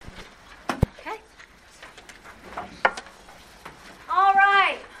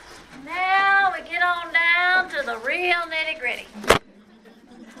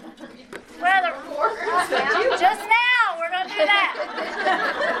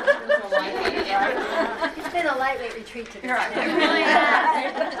lightweight retreat today. Right. It really is.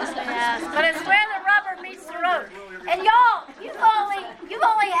 Yes. But it's where the rubber meets the road. And y'all, you've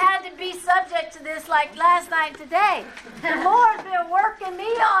only had to be subject to this like last night and today. The Lord's been working me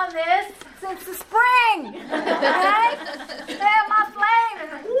on this since the spring. Okay? There, my flame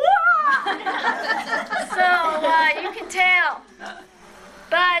is so you can tell.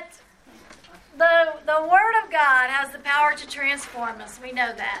 But the Word of God has the power to transform us. We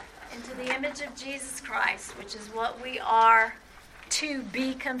know that. Into the image of Jesus Christ, which is what we are to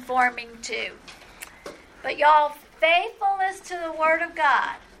be conforming to. But y'all, faithfulness to the Word of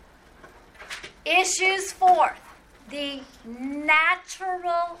God issues forth the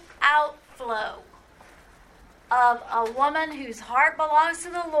natural outflow of a woman whose heart belongs to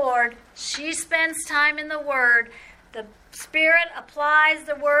the Lord. She spends time in the Word. The Spirit applies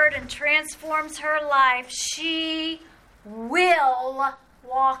the Word and transforms her life. She will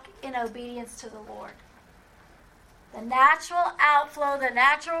walk in obedience to the Lord. The natural outflow, the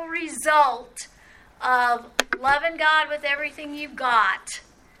natural result of loving God with everything you've got,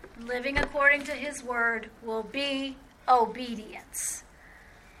 living according to His Word, will be obedience.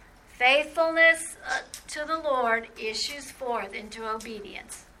 Faithfulness to the Lord issues forth into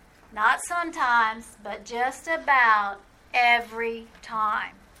obedience. Not sometimes, but just about every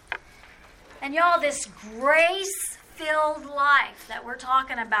time. And y'all, this grace-filled life that we're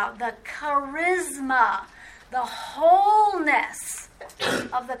talking about, the charisma, the wholeness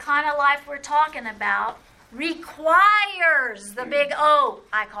of the kind of life we're talking about, requires the big O,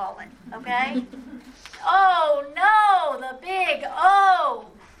 I call it, okay? Oh, no, the big O,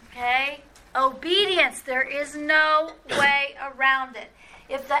 okay? Obedience, there is no way around it.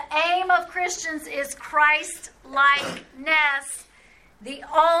 If the aim of Christians is Christ-likeness, the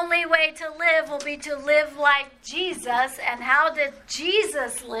only way to live will be to live like Jesus. And how did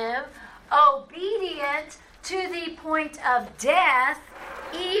Jesus live? Obedient to the point of death,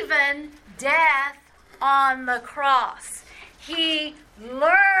 even death on the cross. He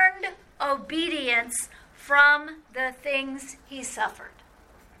learned obedience from the things he suffered.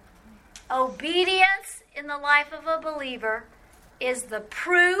 Obedience in the life of a believer is the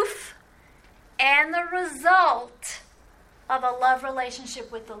proof and the result of a love relationship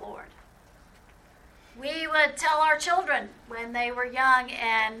with the Lord. We would tell our children when they were young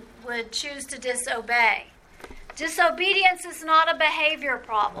and would choose to disobey. Disobedience is not a behavior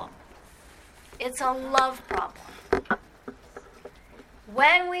problem. It's a love problem.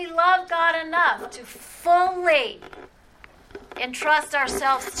 When we love God enough to fully entrust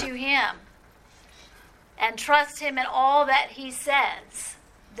ourselves to Him and trust Him in all that He says,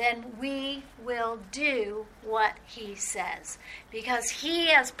 then we will do what He says, because He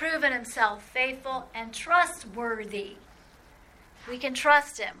has proven Himself faithful and trustworthy. We can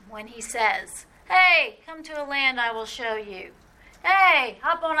trust Him when He says, hey, come to a land I will show you. Hey,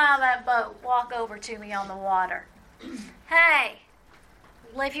 hop on out of that boat, walk over to me on the water. Hey,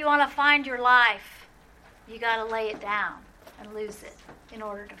 if you want to find your life, you got to lay it down and lose it in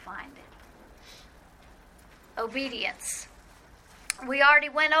order to find it. Obedience. We already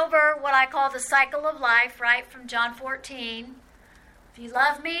went over what I call the cycle of life, right, from John 14. If you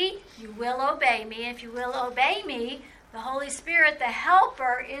love me, you will obey me. If you will obey me, the Holy Spirit, the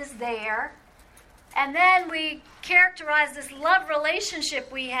Helper, is there. And then we characterize this love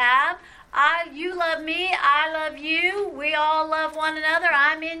relationship we have. You love me, I love you. We all love one another.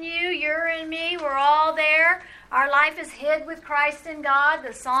 I'm in you, you're in me. We're all there. Our life is hid with Christ in God,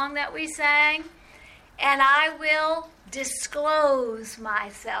 the song that we sang. And I will disclose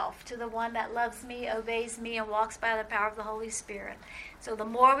myself to the one that loves me, obeys me, and walks by the power of the Holy Spirit. So the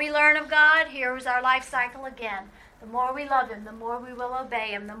more we learn of God, here's our life cycle again. The more we love Him, the more we will obey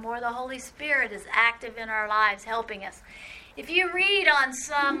Him, the more the Holy Spirit is active in our lives, helping us. If you read on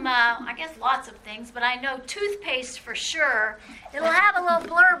some, I guess lots of things, but I know toothpaste for sure, it'll have a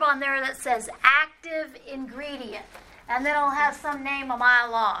little blurb on there that says active ingredient. And then it'll have some name a mile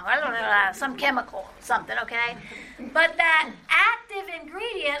long. I don't know, some chemical, something, okay? But that active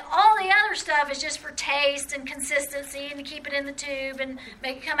ingredient, all the other stuff is just for taste and consistency and to keep it in the tube and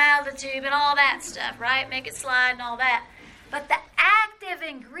make it come out of the tube and all that stuff, right? Make it slide and all that. But the active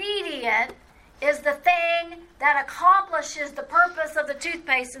ingredient is the thing that accomplishes the purpose of the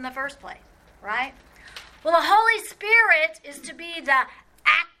toothpaste in the first place, right? Well, the Holy Spirit is to be the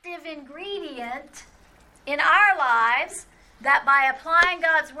active ingredient in our lives that by applying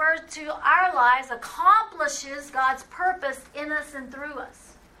God's Word to our lives accomplishes God's purpose in us and through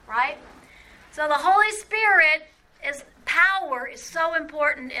us, right? So the Holy Spirit power is so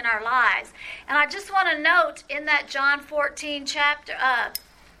important in our lives. And I just want to note in that John 14 chapter,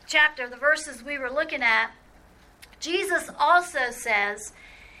 the verses we were looking at, Jesus also says,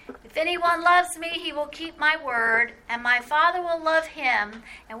 if anyone loves me, he will keep my word, and my Father will love him,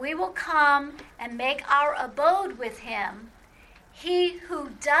 and we will come and make our abode with him. He who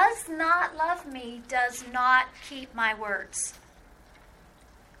does not love me does not keep my words.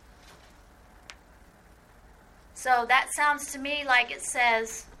 So that sounds to me like it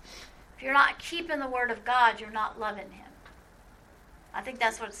says, if you're not keeping the word of God, you're not loving him. I think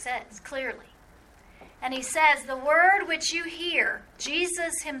that's what it says, clearly. And he says, the word which you hear,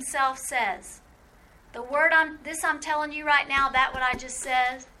 Jesus himself says, the word I'm telling you right now, that what I just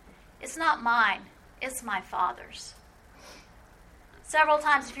said, it's not mine, it's my Father's. Several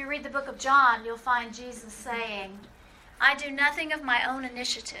times, if you read the book of John, you'll find Jesus saying, I do nothing of my own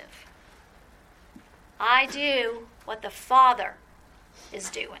initiative. I do what the Father is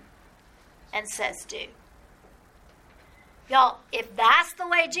doing and says do. Y'all, if that's the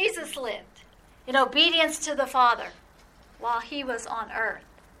way Jesus lived, in obedience to the Father, while he was on earth,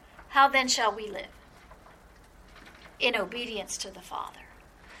 how then shall we live? In obedience to the Father.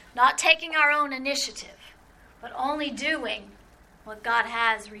 Not taking our own initiative, but only doing what God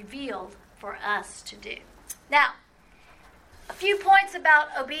has revealed for us to do. Now, a few points about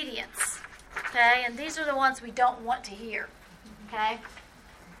obedience, okay? And these are the ones we don't want to hear, okay?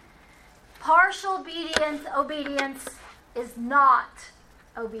 Partial obedience is not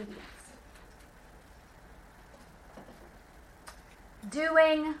obedience.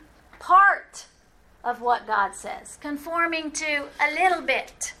 Doing part of what God says, conforming to a little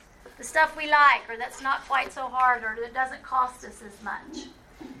bit, the stuff we like, or that's not quite so hard, or that doesn't cost us as much,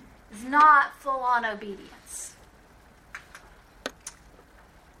 is not full-on obedience.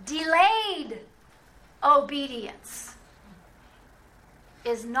 Delayed obedience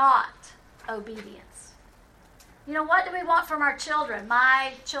is not obedience. You know, what do we want from our children?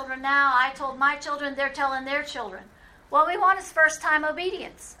 My children now, I told my children, they're telling their children. What we want is first-time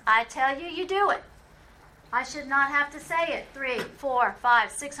obedience. I tell you, you do it. I should not have to say it 3, 4, 5,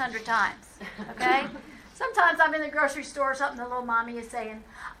 600 times. Okay? Sometimes I'm in the grocery store or something, the little mommy is saying,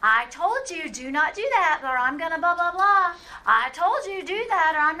 I told you, do not do that, or I'm going to blah, blah, blah. I told you, do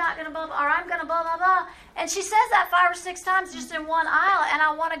that, or I'm not going to blah, or I'm going to blah, blah, blah. And she says that 5 or 6 times just in one aisle, and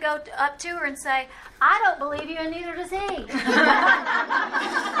I want to go up to her and say, I don't believe you, and neither does he.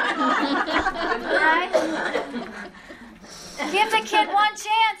 Right? Give the kid one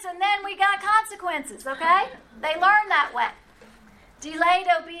chance, and then we got consequences, okay? They learn that way. Delayed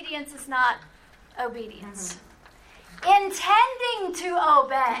obedience is not obedience. Intending to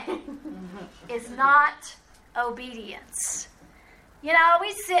obey is not obedience. You know,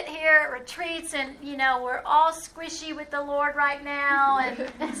 we sit here at retreats and, you know, we're all squishy with the Lord right now, and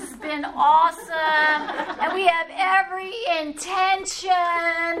this has been awesome, and we have every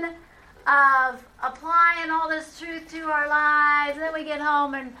intention of applying all this truth to our lives, and then we get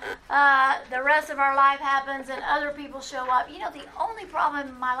home and the rest of our life happens and other people show up. You know, the only problem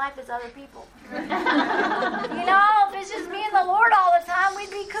in my life is other people. You know, if it's just me and the Lord all the time, we'd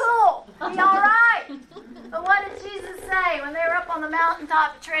be cool. Be all right. But what did Jesus say when they were up on the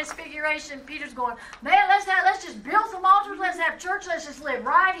mountaintop of Transfiguration? Peter's going, man, let's just build some altars, let's have church, let's just live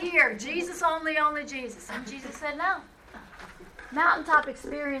right here. Jesus only Jesus. And Jesus said no. Mountaintop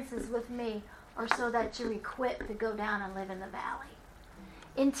experiences with me are so that you're equipped to go down and live in the valley.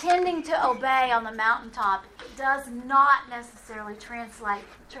 Intending to obey on the mountaintop does not necessarily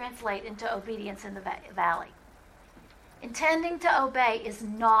translate into obedience in the valley. Intending to obey is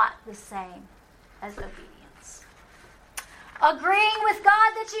not the same as obedience. Agreeing with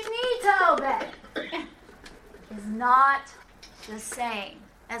God that you need to obey is not the same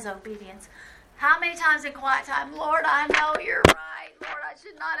as obedience. How many times in quiet time, Lord, I know you're right. Lord, I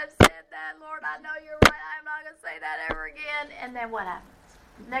should not have said that. Lord, I know you're right. I'm not going to say that ever again. And then what happens?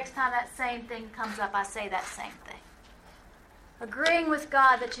 Next time that same thing comes up, I say that same thing. Agreeing with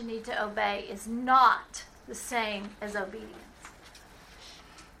God that you need to obey is not the same as obedience.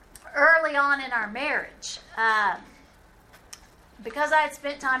 Early on in our marriage, because I had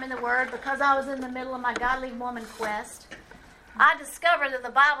spent time in the Word, because I was in the middle of my godly woman quest, I discovered that the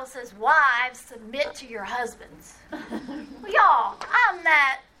Bible says, wives, submit to your husbands. Well, y'all, I'm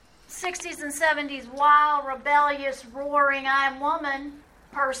that 60s and 70s wild, rebellious, roaring, I'm woman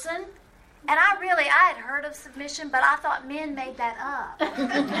person. And I had heard of submission, but I thought men made that up.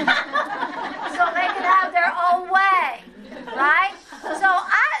 So they could have their own way, right? So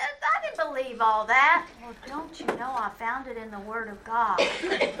I didn't believe all that. Well, don't you know I found it in the Word of God.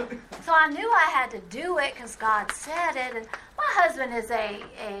 So I knew I had to do it because God said it. And my husband is a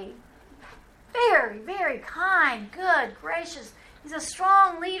very, very kind, good, gracious. He's a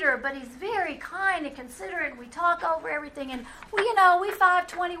strong leader, but he's very kind and considerate. And we talk over everything. And, we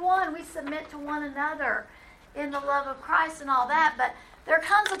 521, we submit to one another in the love of Christ and all that. But there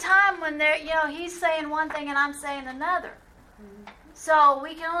comes a time when he's saying one thing and I'm saying another. So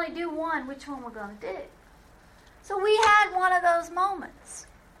we can only do one. Which one we're going to do? So we had one of those moments.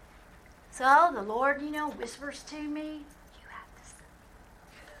 So the Lord, whispers to me, you have to say.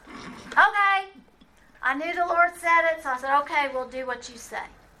 Okay. I knew the Lord said it, so I said, okay, we'll do what you say.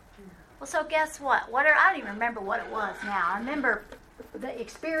 Well, so guess what? I don't even remember what it was now. I remember the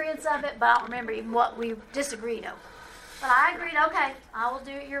experience of it, but I don't remember even what we disagreed over. But I agreed, okay, I will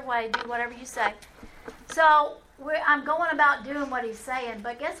do it your way, do whatever you say. So I'm going about doing what he's saying,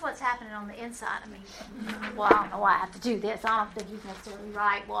 but guess what's happening on the inside of me? Well, I don't know why I have to do this. I don't think he's necessarily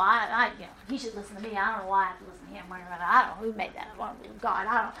right. Well, he should listen to me. I don't know why I have to listen to him. I don't know who made that. God,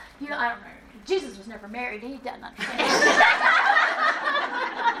 I don't remember. Jesus was never married. He doesn't understand.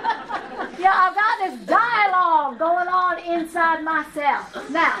 I've got this dialogue going on inside myself.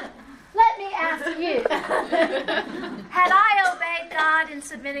 Now, let me ask you. Had I obeyed God in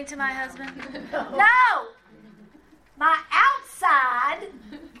submitting to my husband? No. My outside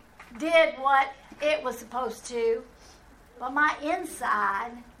did what it was supposed to, but my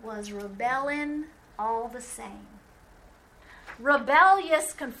inside was rebelling all the same.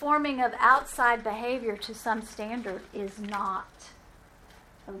 Rebellious conforming of outside behavior to some standard is not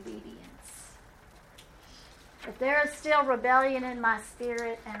obedience. If there is still rebellion in my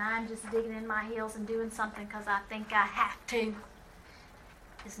spirit and I'm just digging in my heels and doing something because I think I have to,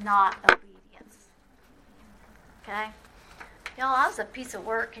 it's not obedience. Okay? Y'all, I was a piece of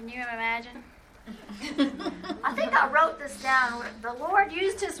work. Can you imagine? I think I wrote this down. The Lord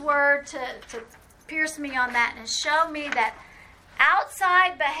used His word to pierce me on that and show me that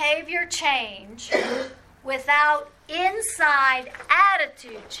outside behavior change without inside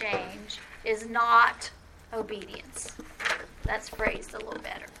attitude change is not obedience. That's phrased a little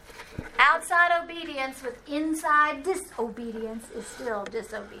better. Outside obedience with inside disobedience is still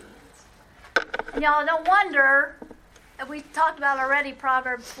disobedience. And y'all, no wonder, we talked about already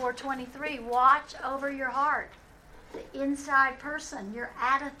Proverbs 4:23, watch over your heart, the inside person, your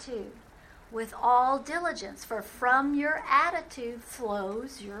attitude, with all diligence, for from your attitude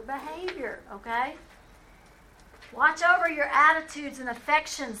flows your behavior, okay? Watch over your attitudes and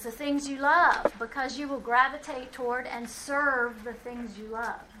affections, the things you love, because you will gravitate toward and serve the things you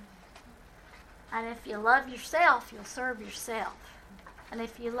love. And if you love yourself, you'll serve yourself. And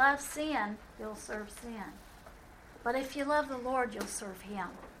if you love sin, you'll serve sin. But if you love the Lord, you'll serve Him.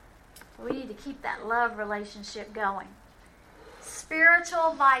 So we need to keep that love relationship going.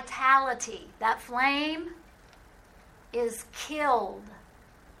 Spiritual vitality, that flame is killed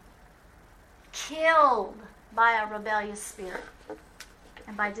by a rebellious spirit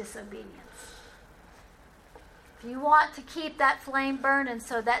and by disobedience. If you want to keep that flame burning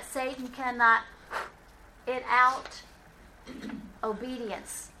so that Satan cannot it out,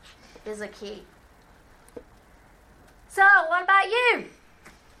 obedience is a key. So, what about you?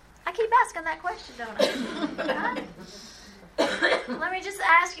 I keep asking that question, don't I? Let me just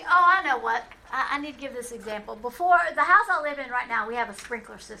ask you. Oh, I know what. I need to give this example. Before, the house I live in right now, we have a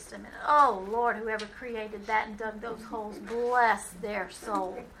sprinkler system. And oh, Lord, whoever created that and dug those holes, bless their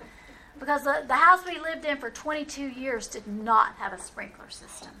soul. Because the house we lived in for 22 years did not have a sprinkler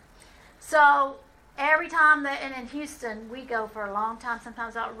system. So, every time and in Houston, we go for a long time.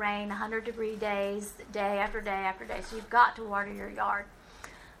 Sometimes it'll rain, 100-degree days, day after day after day. So you've got to water your yard.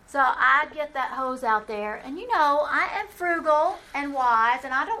 So I'd get that hose out there. And I am frugal and wise,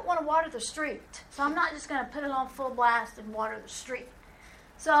 and I don't want to water the street. So I'm not just going to put it on full blast and water the street.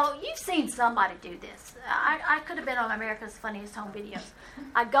 So you've seen somebody do this. I could have been on America's Funniest Home Videos.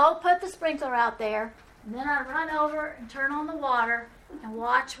 I'd go put the sprinkler out there, and then I'd run over and turn on the water and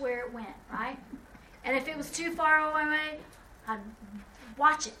watch where it went, right? And if it was too far away, I'd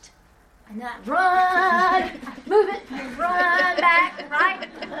watch it. And then I'd run, move it, and run back, right?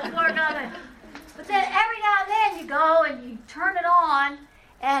 But then every now and then you go and you turn it on,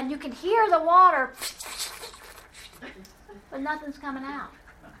 and you can hear the water, but nothing's coming out.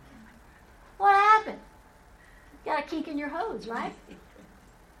 What happened? You got a kink in your hose, right?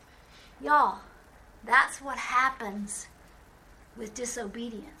 Y'all, that's what happens with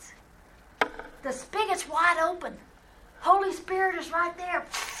disobedience. The spigot's wide open. Holy Spirit is right there.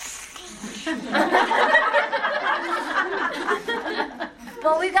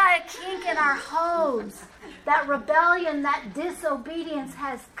 But we got a kink in our hose. That rebellion, that disobedience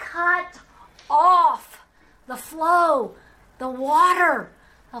has cut off the flow, the water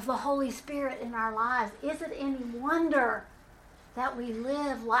of the Holy Spirit in our lives. Is it any wonder that we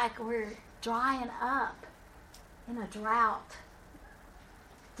live like we're drying up in a drought.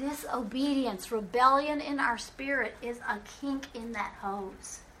 Disobedience, rebellion in our spirit is a kink in that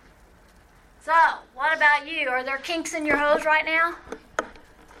hose. So, what about you? Are there kinks in your hose right now?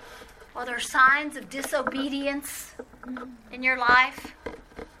 Are there signs of disobedience in your life?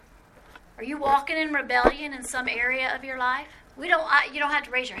 Are you walking in rebellion in some area of your life? You don't have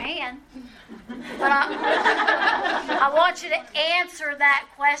to raise your hand. But I want you to answer that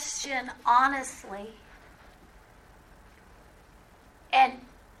question honestly. And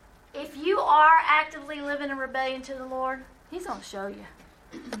if you are actively living in rebellion to the Lord, He's going to show you.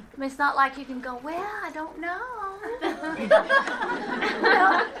 I mean, it's not like you can go, well, I don't know.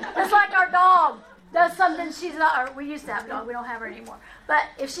 It's like our dog does something she's not, or we used to have a dog, we don't have her anymore. But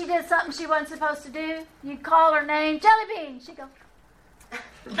if she did something she wasn't supposed to do, you'd call her name, Jelly Bean. She'd go.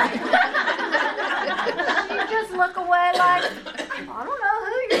 She'd just look away like, I don't know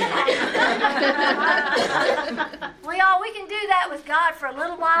who you're talking. We can do that with God for a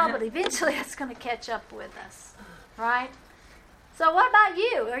little while, but eventually it's going to catch up with us. Right? So what about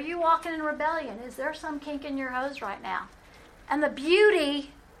you? Are you walking in rebellion? Is there some kink in your hose right now? And the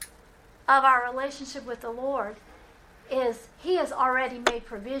beauty of our relationship with the Lord is He has already made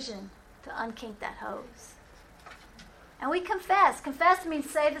provision to unkink that hose. And we confess. Confess means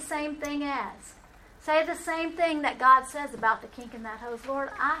say the same thing as. Say the same thing that God says about the kink in that hose. Lord,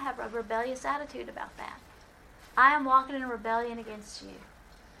 I have a rebellious attitude about that. I am walking in rebellion against you.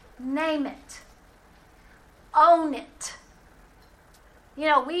 Name it. Own it. You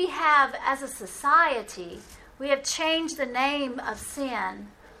know, we have, as a society, we have changed the name of sin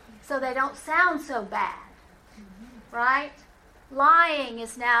so they don't sound so bad. Right? Lying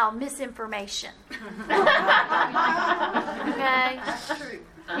is now misinformation. Okay? That's true.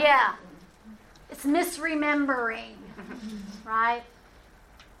 Yeah. It's misremembering. Right?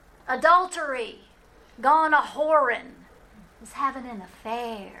 Adultery, gone a whoring, is having an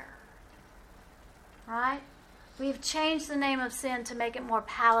affair. Right? We've changed the name of sin to make it more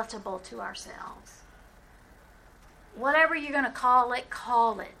palatable to ourselves. Whatever you're going to call it,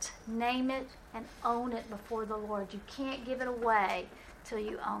 call it. Name it and own it before the Lord. You can't give it away till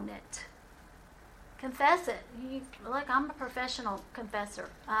you own it. Confess it. Look, I'm a professional confessor.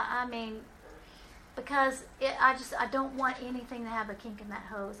 Because I don't want anything to have a kink in that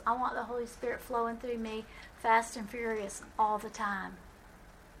hose. I want the Holy Spirit flowing through me fast and furious all the time.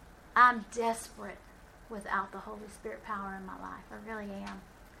 I'm desperate without the Holy Spirit power in my life. I really am.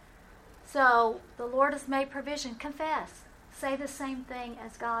 So the Lord has made provision. Confess. Say the same thing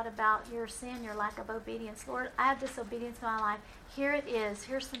as God about your sin, your lack of obedience. Lord, I have disobedience in my life. Here it is.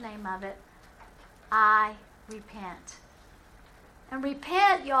 Here's the name of it. I repent. And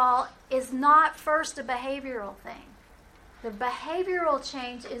repent, y'all, is not first a behavioral thing. The behavioral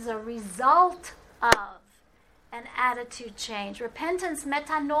change is a result of an attitude change. Repentance,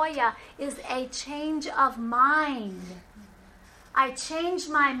 metanoia, is a change of mind. I change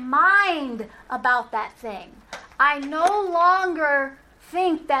my mind about that thing. I no longer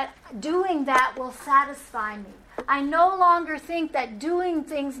think that doing that will satisfy me. I no longer think that doing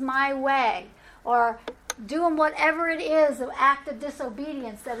things my way or doing whatever it is, the act of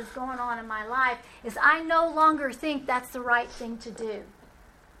disobedience that is going on in my life, is I no longer think that's the right thing to do.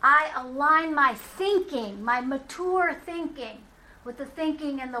 I align my thinking, my mature thinking, with the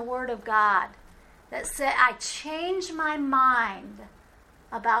thinking in the Word of God. That said, I change my mind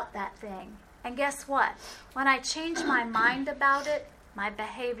about that thing. And guess what? When I change my mind about it, my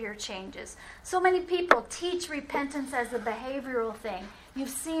behavior changes. So many people teach repentance as a behavioral thing. You've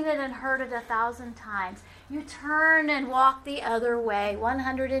seen it and heard it 1,000 times. You turn and walk the other way,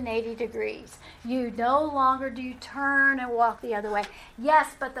 180 degrees. You no longer do you turn and walk the other way.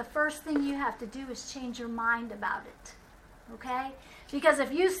 Yes, but the first thing you have to do is change your mind about it. Okay? Because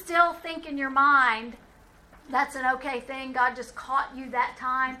if you still think in your mind, that's an okay thing, God just caught you that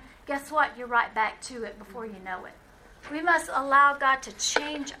time, guess what? You're right back to it before you know it. We must allow God to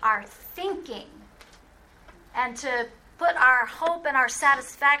change our thinking and to put our hope and our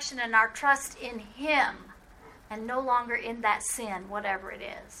satisfaction and our trust in Him and no longer in that sin, whatever it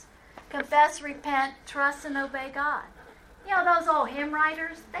is. Confess, repent, trust, and obey God. You know, those old hymn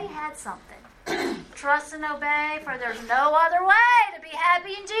writers, they had something. Trust and obey, for there's no other way to be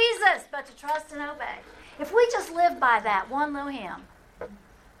happy in Jesus but to trust and obey. If we just lived by that one little hymn,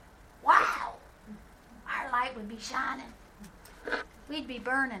 wow, our light would be shining. We'd be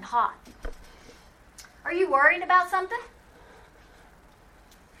burning hot. Are you worried about something?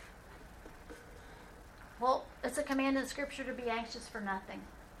 Well, it's a command in Scripture to be anxious for nothing.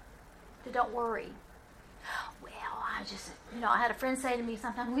 To don't worry. Well, I had a friend say to me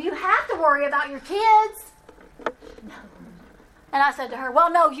sometimes, well, you have to worry about your kids. And I said to her,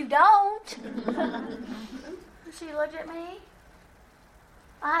 well, no, you don't. She looked at me.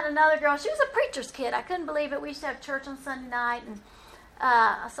 I had another girl. She was a preacher's kid. I couldn't believe it. We used to have church on Sunday night, and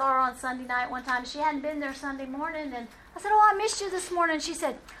I saw her on Sunday night one time. She hadn't been there Sunday morning, and I said, oh, I missed you this morning. And she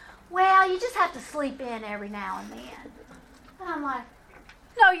said, well, you just have to sleep in every now and then. And I'm like,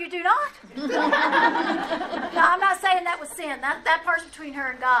 no, you do not. No, I'm not saying that was sin. That part's between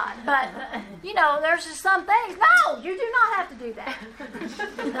her and God. But, there's just some things. No, you do not have to do that.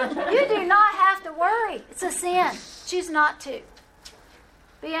 You do not have to worry. It's a sin. Choose not to.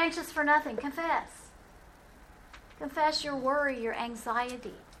 Be anxious for nothing. Confess. Confess your worry, your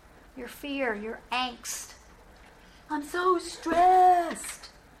anxiety, your fear, your angst. I'm so stressed.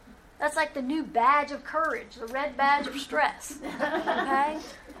 That's like the new badge of courage, the red badge of stress. Okay?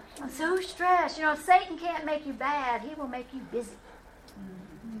 I'm so stressed. If Satan can't make you bad, he will make you busy.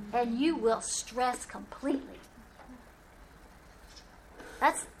 And you will stress completely.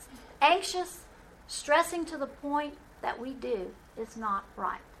 That's anxious, stressing to the point that we do is not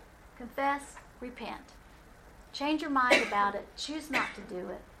right. Confess, repent. Change your mind about it. Choose not to do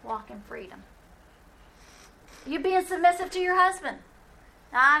it. Walk in freedom. You being submissive to your husband.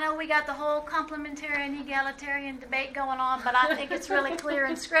 Now, I know we got the whole complementarian, egalitarian debate going on, but I think it's really clear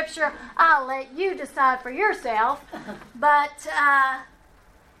in Scripture. I'll let you decide for yourself. But how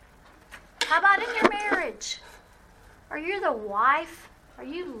about in your marriage? Are you the wife? Are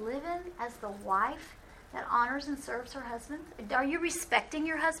you living as the wife that honors and serves her husband? Are you respecting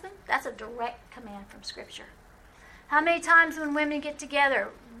your husband? That's a direct command from Scripture. How many times when women get together,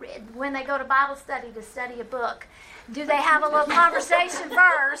 when they go to Bible study to study a book, do they have a little conversation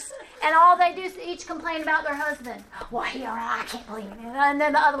first, and all they do is each complain about their husband? Well, I can't believe it. And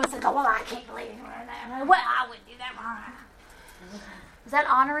then the other one says, well, I can't believe it. Well, I wouldn't do that. Is that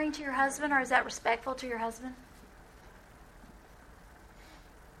honoring to your husband, or is that respectful to your husband?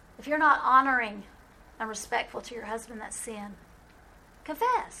 If you're not honoring and respectful to your husband, that's sin.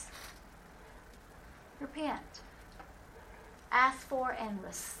 Confess. Repent. Ask for and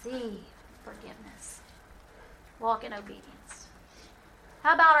receive forgiveness. Walk in obedience.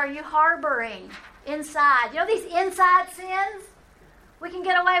 How about, are you harboring inside? These inside sins? We can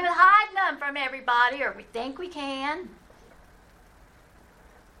get away with hiding them from everybody, or we think we can.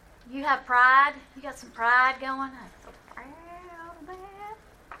 You have pride. You got some pride going. I'm so proud of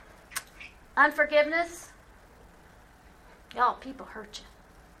that. Unforgiveness. Y'all, people hurt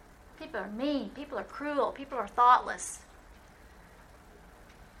you. People are mean. People are cruel. People are thoughtless.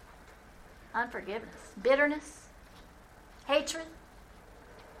 Unforgiveness. Bitterness. Hatred.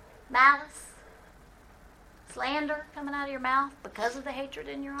 Malice. Slander coming out of your mouth because of the hatred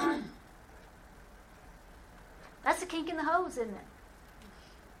in your heart. That's a kink in the hose, isn't it?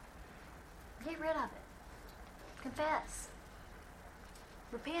 Get rid of it. Confess.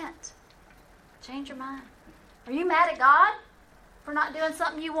 Repent. Change your mind. Are you mad at God for not doing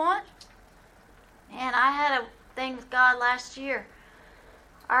something you want? Man, I had a thing with God last year.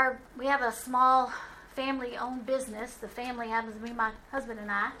 We have a small family-owned business. The family happens to be my husband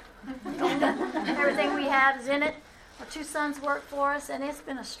and I. Everything we have is in it. Our 2 sons work for us, and it's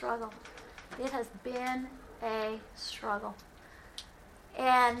been a struggle. It has been a struggle.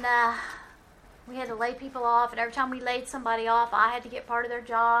 And we had to lay people off, and every time we laid somebody off, I had to get part of their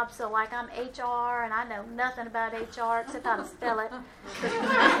job. So, like, I'm HR, and I know nothing about HR except how to spell it.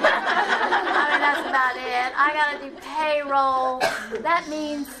 That's about it. I got to do payroll. That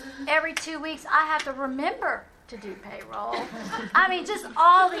means every 2 weeks I have to remember to do payroll. Just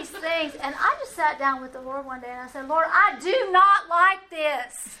all these things. And I just sat down with the Lord one day, and I said, Lord, I do not like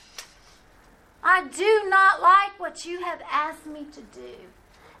this. I do not like what you have asked me to do.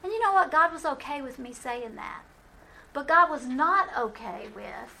 And you know what? God was okay with me saying that. But God was not okay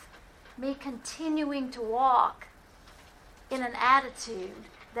with me continuing to walk in an attitude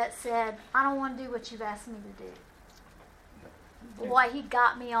that said, I don't want to do what you've asked me to do. Boy, he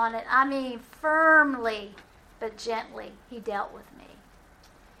got me on it. Firmly but gently, he dealt with me.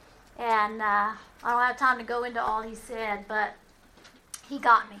 And I don't have time to go into all he said, but he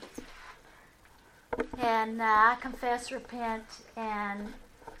got me. And I confess, repent, and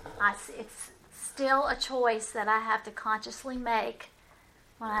it's still a choice that I have to consciously make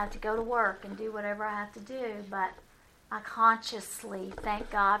when I have to go to work and do whatever I have to do. But I consciously thank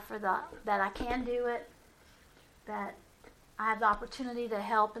God for that I can do it, that I have the opportunity to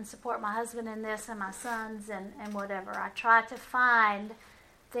help and support my husband in this and my sons and whatever. I try to find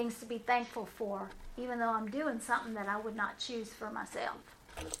things to be thankful for, even though I'm doing something that I would not choose for myself.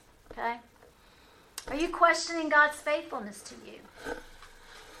 Okay? Are you questioning God's faithfulness to you?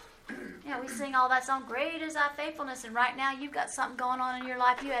 We sing all that song, great is thy faithfulness, and right now you've got something going on in your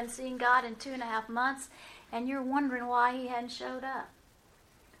life. You hadn't seen God in 2.5 months, and you're wondering why he hadn't showed up.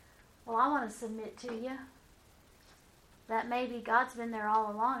 Well, I want to submit to you that maybe God's been there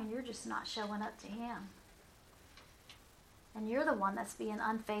all along, and you're just not showing up to him. And you're the one that's being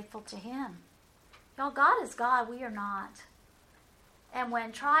unfaithful to him. Y'all, God is God, we are not. And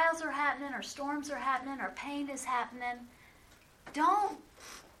when trials are happening, or storms are happening, or pain is happening, don't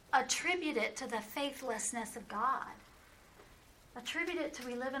attribute it to the faithlessness of God. Attribute it to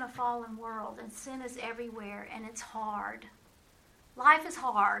we live in a fallen world, and sin is everywhere, and it's hard. Life is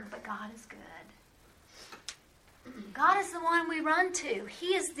hard, but God is good. God is the one we run to.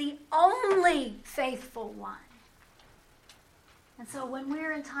 He is the only faithful one. And so when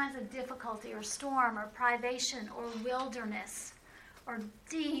we're in times of difficulty or storm or privation or wilderness or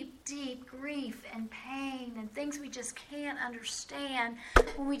deep, deep grief and pain and things we just can't understand,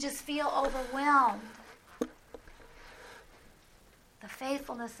 when we just feel overwhelmed, the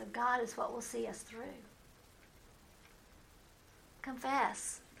faithfulness of God is what will see us through.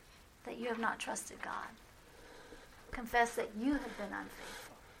 Confess that you have not trusted God. Confess that you have been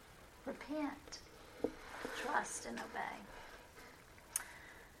unfaithful. Repent. Trust and obey.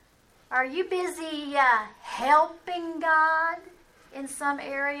 Are you busy helping God in some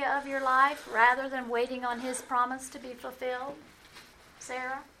area of your life rather than waiting on his promise to be fulfilled?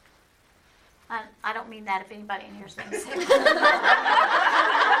 Sarah? I don't mean that if anybody in here is named Sarah.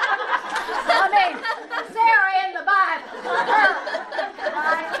 I mean, Sarah in the Bible.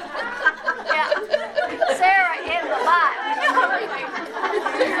 Right? Yeah. Sarah in the Bible.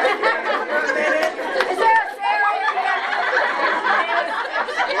 Is there a Sarah in here?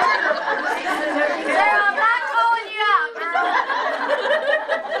 Sarah, I'm not calling you out, girl.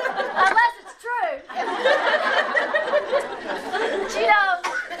 Unless it's true. But you know,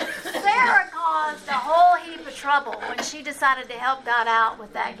 Sarah caused a whole heap of trouble when she decided to help God out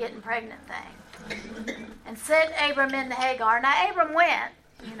with that getting pregnant thing. And sent Abram into Hagar. Now, Abram went,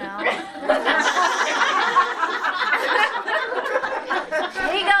 you know.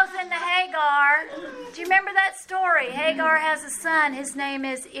 He goes into Hagar. Do you remember that story? Hagar has a son. His name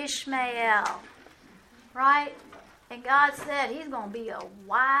is Ishmael. Right? And God said he's going to be a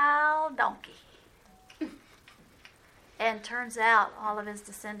wild donkey. And turns out all of his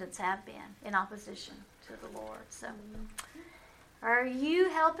descendants have been in opposition to the Lord. So, are you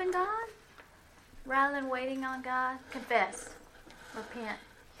helping God rather than waiting on God? Confess. Repent.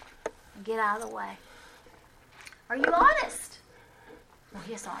 And get out of the way. Are you honest? Well,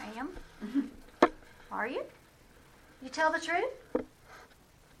 yes, I am. Are you? You tell the truth?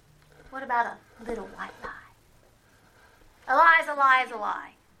 What about a little white lie? A lie is a lie is a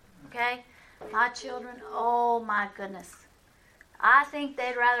lie. Okay? My children, oh my goodness. I think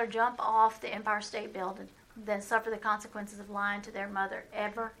they'd rather jump off the Empire State Building than suffer the consequences of lying to their mother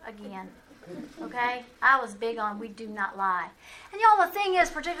ever again. Okay? I was big on we do not lie. And y'all, the thing is,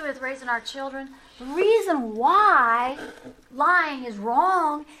 particularly with raising our children, the reason why lying is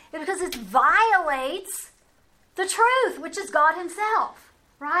wrong is because it violates the truth, which is God himself.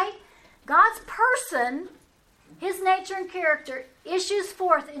 Right? God's person, his nature and character, issues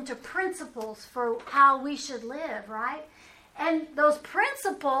forth into principles for how we should live, right? And those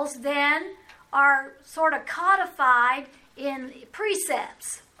principles then are sort of codified in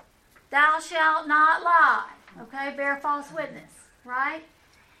precepts. Thou shalt not lie, okay? Bear false witness, right?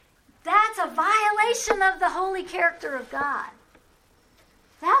 That's a violation of the holy character of God.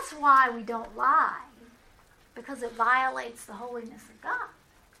 That's why we don't lie, because it violates the holiness of God.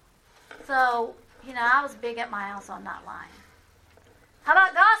 So, you know, I was big at my house on not lying. How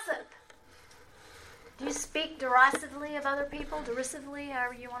about gossip? Do you speak derisively of other people? Derisively,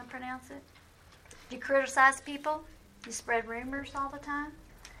 however you want to pronounce it? Do you criticize people? Do you spread rumors all the time?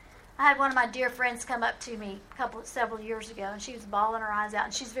 I had one of my dear friends come up to me several years ago, and she was bawling her eyes out,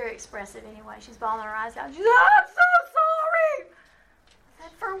 and she's very expressive anyway. She's bawling her eyes out, and she said, I'm so sorry. I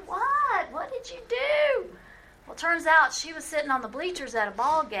said, for what? What did you do? Well, it turns out she was sitting on the bleachers at a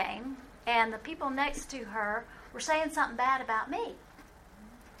ball game, and the people next to her were saying something bad about me.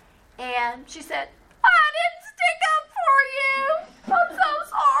 And she said, I didn't stick up for you. I'm so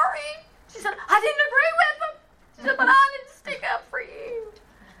sorry. She said, I didn't agree with them. She said, but I didn't stick up for you.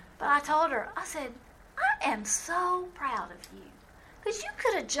 But I told her, I said, I am so proud of you. Because you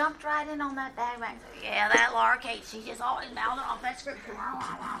could have jumped right in on that bandwagon and said, yeah, that Laura Kate, she just always mouthed off that scripture.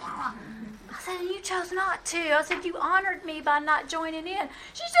 I said, and you chose not to. I said, you honored me by not joining in.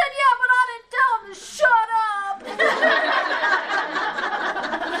 She said, yeah, but I didn't tell them to shut up.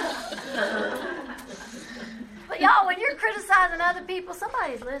 Y'all, when you're criticizing other people,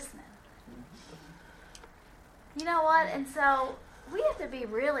 somebody's listening. You know what? And so we have to be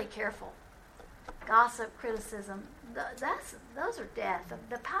really careful. Gossip, criticism, those are death.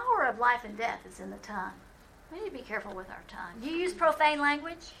 The power of life and death is in the tongue. We need to be careful with our tongue. You use profane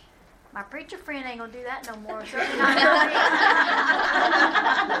language? My preacher friend ain't going to do that no more. Certainly not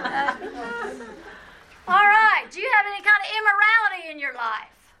me. All right. Do you have any kind of immorality in your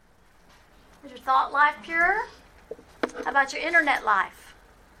life? Is your thought life pure? How about your internet life?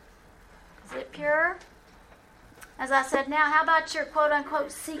 Is it pure? As I said now, how about your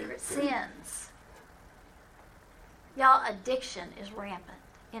quote-unquote secret sins? Y'all, addiction is rampant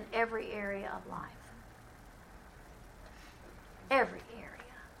in every area of life. Every area.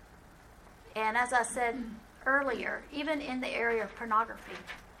 And as I said earlier, even in the area of pornography,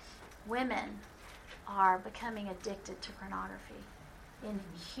 women are becoming addicted to pornography in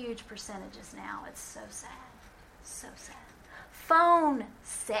huge percentages now. It's so sad. So sad. Phone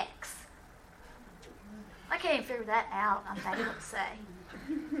sex. I can't even figure that out, I'm thankful to say.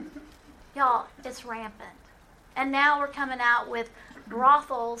 Y'all, it's rampant. And now we're coming out with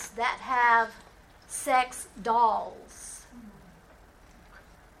brothels that have sex dolls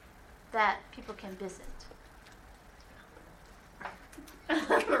that people can visit.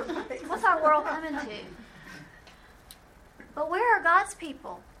 What's our world coming to? But where are God's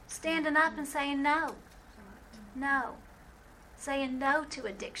people standing up and saying no? No. Saying no to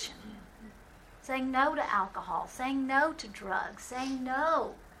addiction. Saying no to alcohol. Saying no to drugs. Saying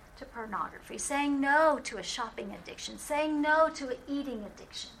no to pornography. Saying no to a shopping addiction. Saying no to an eating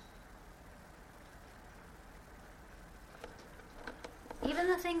addiction. Even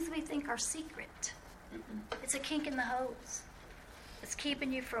the things we think are secret. It's a kink in the hose. It's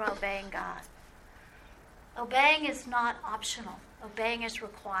keeping you from obeying God. Obeying is not optional. Obeying is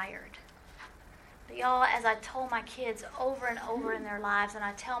required. But y'all, as I told my kids over and over in their lives, and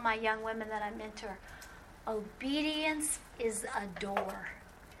I tell my young women that I mentor, obedience is a door.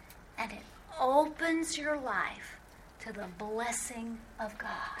 And it opens your life to the blessing of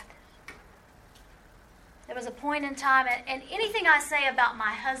God. There was a point in time, and anything I say about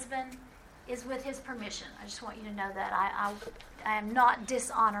my husband is with his permission. I just want you to know that. I am not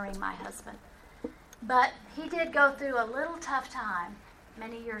dishonoring my husband. But he did go through a little tough time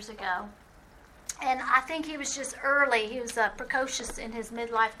many years ago. And I think he was just early. He was precocious in his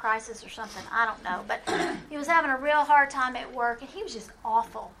midlife crisis or something. I don't know. But he was having a real hard time at work, and he was just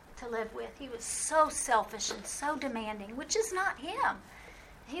awful to live with. He was so selfish and so demanding, which is not him.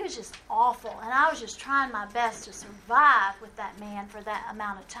 He was just awful. And I was just trying my best to survive with that man for that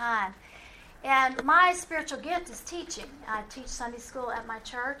amount of time. And my spiritual gift is teaching. I teach Sunday school at my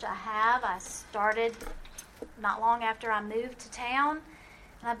church. I started not long after I moved to town.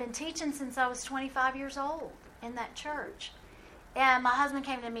 And I've been teaching since I was 25 years old in that church. And my husband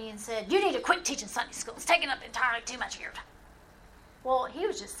came to me and said, "You need to quit teaching Sunday school. It's taking up entirely too much of your time." Well, he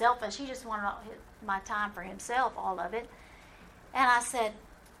was just selfish. He just wanted my time for himself, all of it. And I said,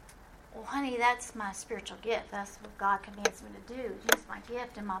 "Well, honey, that's my spiritual gift. That's what God commands me to do. Use my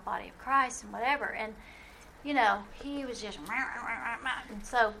gift in my body of Christ and whatever." And, you know, he was just... And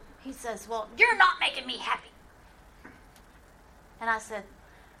so he says, "Well, you're not making me happy." And I said,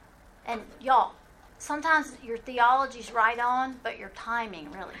 and y'all, sometimes your theology's right on, but your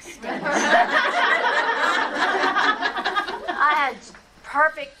timing really stinks. I had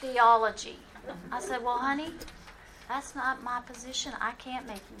perfect theology. I said, "Well, honey, that's not my position. I can't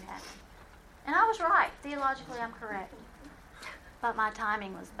make you happy." And I was right. Theologically, I'm correct. But my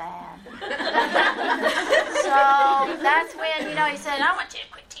timing was bad. So that's when, he said, "I want you to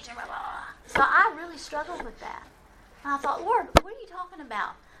quit teaching, blah, blah, blah." So I really struggled with that. And I thought, "Lord, what are you talking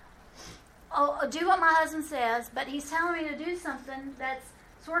about? Oh, do what my husband says, but he's telling me to do something that's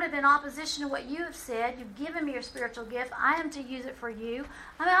sort of in opposition to what you have said. You've given me your spiritual gift. I am to use it for you."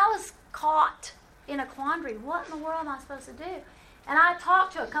 I mean, I was caught in a quandary. What in the world am I supposed to do? And I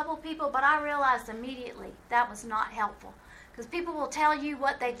talked to a couple of people, but I realized immediately that was not helpful. Because people will tell you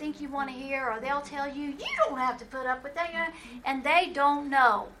what they think you want to hear, or they'll tell you, "You don't have to put up with that." And they don't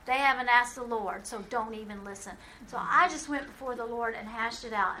know. They haven't asked the Lord, so don't even listen. So I just went before the Lord and hashed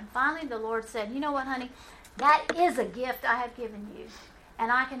it out. And finally the Lord said, "You know what, honey? That is a gift I have given you. And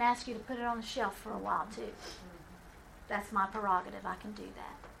I can ask you to put it on the shelf for a while, too. That's my prerogative. I can do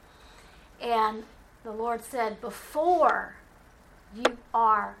that." And the Lord said, "Before you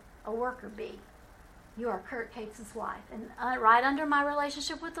are a worker bee, you are Kurt Cates' wife." And right under my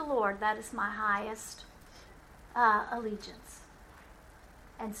relationship with the Lord, that is my highest allegiance.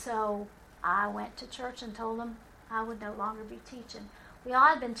 And so I went to church and told them I would no longer be teaching. We all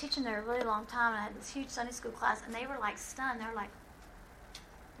had been teaching there a really long time, and I had this huge Sunday school class, and they were like stunned. They were like,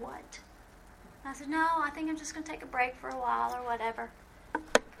 what? And I said, no, I think I'm just going to take a break for a while or whatever.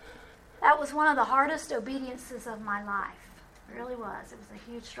 That was one of the hardest obediences of my life. It really was. It was a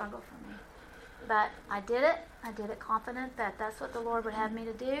huge struggle for me. But I did it. I did it confident that that's what the Lord would have me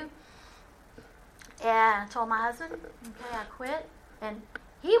to do. And I told my husband, okay, I quit. And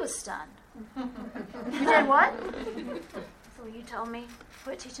he was stunned. You did what? So you told me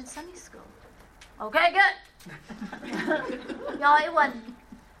quit teaching Sunday school. Okay, good. Y'all, it wasn't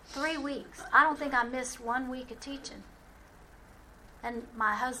 3 weeks. I don't think I missed 1 week of teaching. And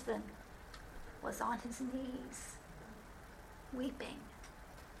my husband was on his knees, weeping,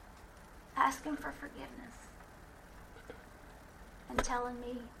 asking for forgiveness, and telling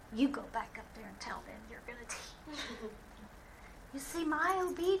me, you go back up there and tell them you're going to teach. You see, my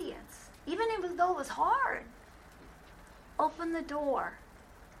obedience, even though it was hard, opened the door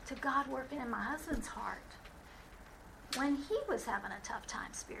to God working in my husband's heart when he was having a tough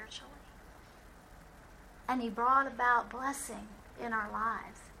time spiritually. And he brought about blessing in our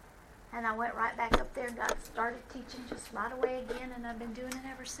lives. And I went right back up there and started teaching just right away again, and I've been doing it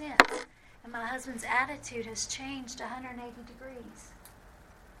ever since. And my husband's attitude has changed 180 degrees.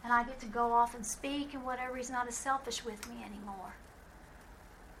 And I get to go off and speak and whatever. He's not as selfish with me anymore.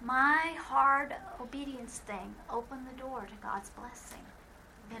 My hard obedience thing opened the door to God's blessing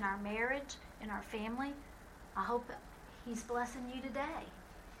in our marriage, in our family. I hope he's blessing you today,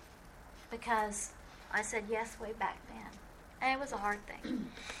 because I said yes way back then. And it was a hard thing.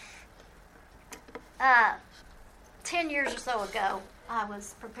 10 years or so ago, I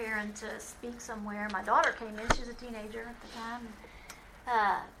was preparing to speak somewhere. My daughter came in. She was a teenager at the time.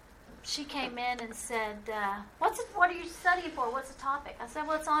 She came in and said, what are you studying for? What's the topic? I said,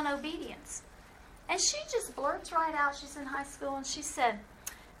 well, it's on obedience. And she just blurts right out. She's in high school, and she said,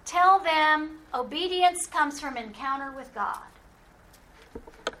 tell them obedience comes from encounter with God.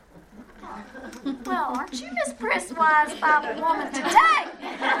 Well, aren't you Miss Press-wise Bible woman today?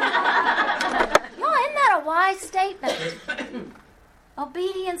 No, isn't that a wise statement?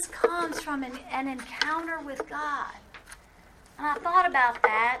 Obedience comes from an encounter with God. And I thought about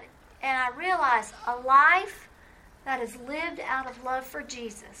that, and I realized a life that is lived out of love for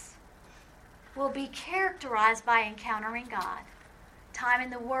Jesus will be characterized by encountering God. Time in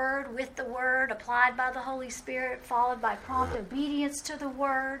the Word, with the Word, applied by the Holy Spirit, followed by prompt obedience to the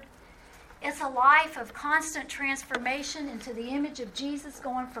Word. It's a life of constant transformation into the image of Jesus,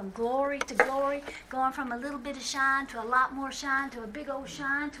 going from glory to glory, going from a little bit of shine to a lot more shine, to a big old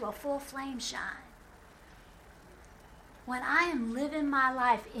shine, to a full flame shine. When I am living my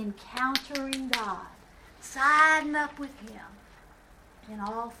life encountering God, siding up with Him in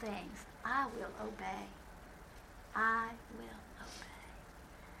all things, I will obey. I will obey.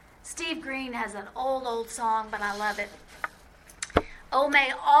 Steve Green has an old song, but I love it. Oh,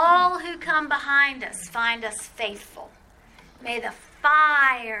 may all who come behind us find us faithful. May the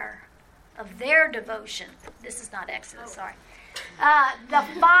fire of their devotion, this is not Exodus, sorry. The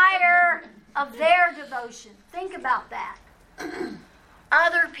fire of their devotion. Think about that.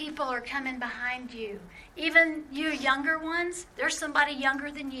 Other people are coming behind you. Even you younger ones, there's somebody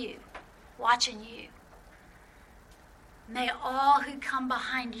younger than you watching you. May all who come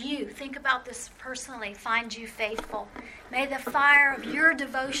behind you, think about this personally, find you faithful. May the fire of your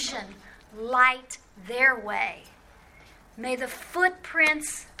devotion light their way. May the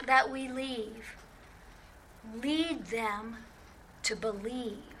footprints that we leave lead them to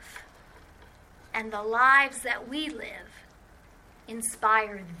believe. And the lives that we live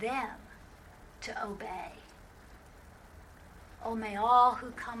inspire them to obey. Oh, may all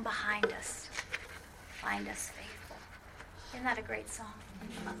who come behind us find us faithful. Isn't that a great song?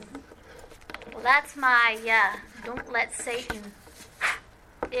 Well, that's my don't let Satan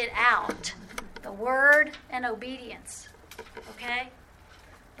it out. The Word and obedience. Okay?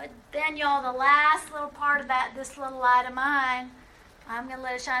 But then, y'all, the last little part of that, this little light of mine, I'm going to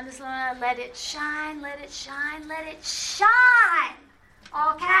let it shine. This little light, let it shine, let it shine, let it shine.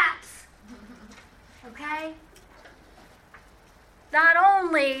 All caps. Okay? Not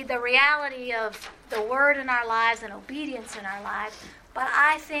only the reality of the Word in our lives and obedience in our lives, but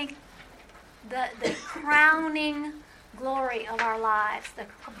I think the crowning glory of our lives,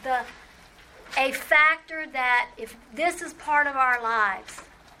 a factor that if this is part of our lives,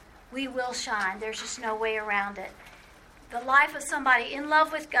 we will shine. There's just no way around it. The life of somebody in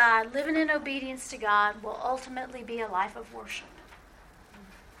love with God, living in obedience to God, will ultimately be a life of worship.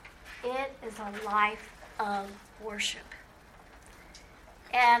 It is a life of worship.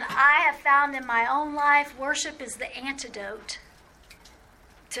 And I have found in my own life, worship is the antidote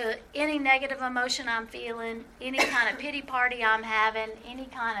to any negative emotion I'm feeling, any kind of pity party I'm having, any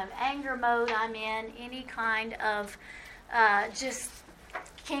kind of anger mode I'm in, any kind of just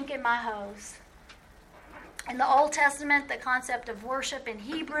kink in my hose. In the Old Testament, the concept of worship in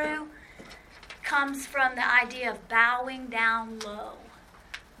Hebrew comes from the idea of bowing down low,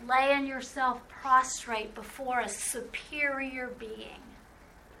 laying yourself prostrate before a superior being.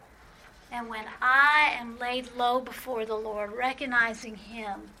 And when I am laid low before the Lord, recognizing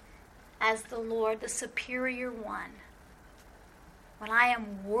Him as the Lord, the superior one, when I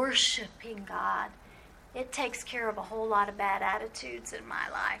am worshiping God, it takes care of a whole lot of bad attitudes in my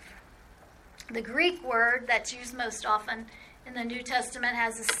life. The Greek word that's used most often in the New Testament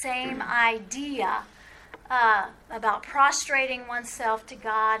has the same idea about prostrating oneself to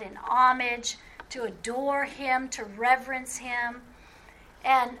God in homage, to adore Him, to reverence Him.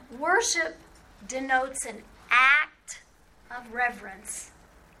 And worship denotes an act of reverence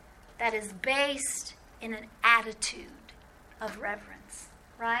that is based in an attitude of reverence,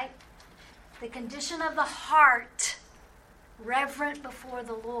 right? The condition of the heart, reverent before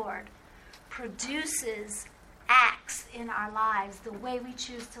the Lord, produces acts in our lives, the way we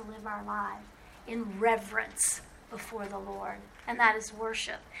choose to live our lives, in reverence before the Lord. And that is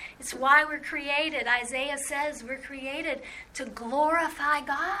worship. It's why we're created. Isaiah says we're created to glorify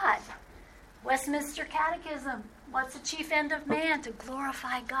God. Westminster Catechism, what's the chief end of man? To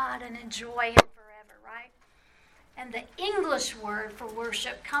glorify God and enjoy Him forever, right? And the English word for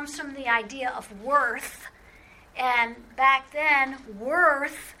worship comes from the idea of worth. And back then,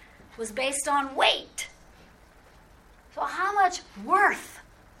 worth was based on weight. So how much worth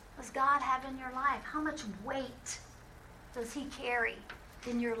does God have in your life? How much weight does He carry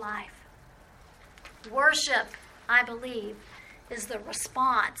in your life? Worship, I believe, is the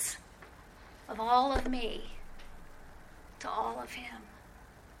response of all of me to all of Him.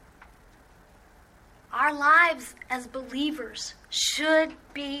 Our lives as believers should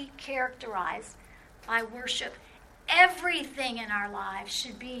be characterized by worship. Everything in our lives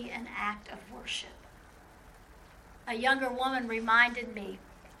should be an act of worship. A younger woman reminded me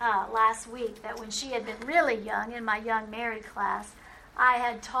last week that when she had been really young, in my young married class, I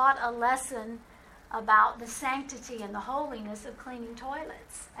had taught a lesson about the sanctity and the holiness of cleaning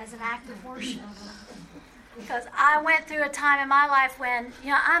toilets as an act of worship. Because I went through a time in my life when,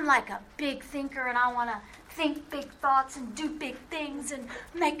 I'm like a big thinker and I want to think big thoughts and do big things and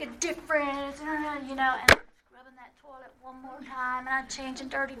make a difference, and rubbing that toilet one more time, and I'm changing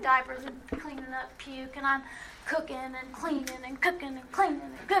dirty diapers and cleaning up puke, and I'm cooking and cleaning and cooking and cleaning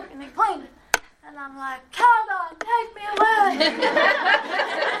and cooking and cleaning. And I'm like, God, take me away.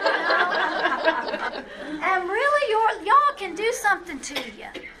 And really, y'all can do something to you.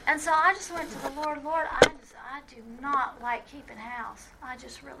 And so I just went to the Lord, I do not like keeping house. I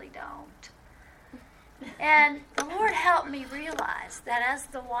just really don't. And the Lord helped me realize that as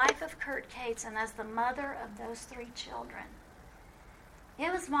the wife of Kurt Cates and as the mother of those 3 children,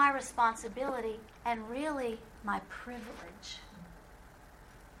 it was my responsibility and really my privilege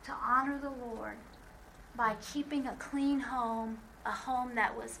to honor the Lord by keeping a clean home, a home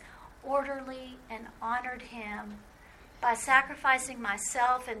that was orderly and honored Him, by sacrificing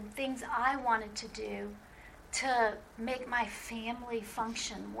myself and things I wanted to do to make my family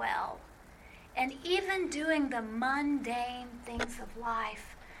function well. And even doing the mundane things of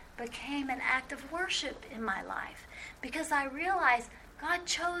life became an act of worship in my life, because I realized God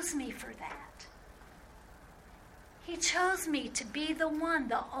chose me for that. He chose me to be the one,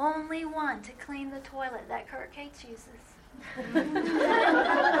 the only one, to clean the toilet that Kurt Cates uses.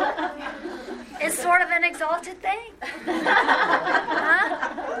 It's sort of an exalted thing. Huh?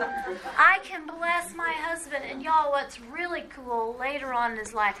 I can bless my husband. And y'all, what's really cool, later on in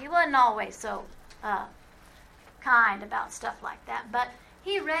his life, he wasn't always so kind about stuff like that, but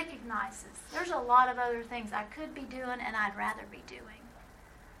he recognizes there's a lot of other things I could be doing and I'd rather be doing.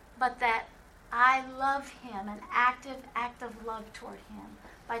 But that I love him, an active act of love toward him,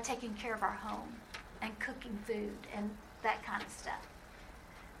 by taking care of our home and cooking food and that kind of stuff.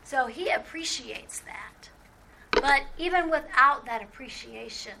 So he appreciates that. But even without that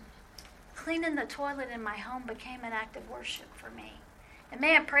appreciation, cleaning the toilet in my home became an act of worship for me. And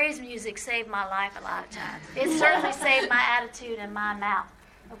man, praise music saved my life a lot of times. It certainly saved my attitude and my mouth.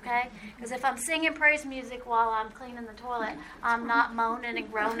 Okay? Because if I'm singing praise music while I'm cleaning the toilet, I'm not moaning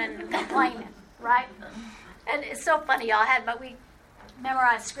and groaning and complaining, right? And it's so funny, y'all. But we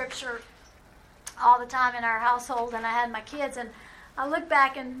memorized scripture all the time in our household, and I had my kids, and I look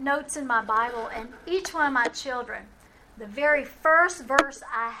back in notes in my Bible, and each one of my children, the very first verse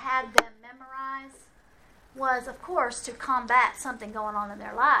I had them memorize was, of course, to combat something going on in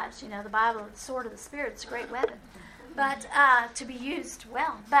their lives. You know, the Bible, the sword of the Spirit, is a great weapon, but to be used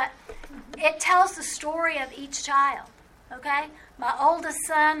well. But it tells the story of each child, okay? My oldest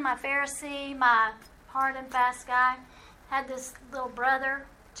son, my Pharisee, my hard and fast guy, had this little brother,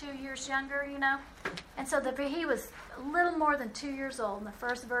 2 years younger, you know. And so he was a little more than 2 years old, and the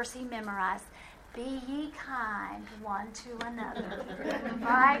first verse he memorized, "Be ye kind one to another."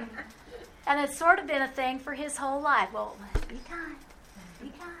 Right? And it's sort of been a thing for his whole life. Well, be kind,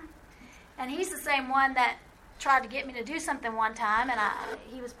 be kind. And he's the same one that tried to get me to do something one time, and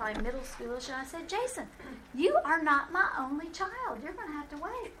he was probably middle schoolish, and I said, "Jason, you are not my only child. You're going to have to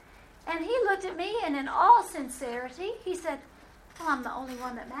wait." And he looked at me, and in all sincerity, he said, "Well, I'm the only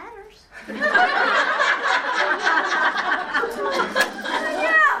one that matters."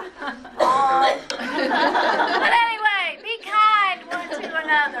 Yeah. Oh. But anyway, be kind one to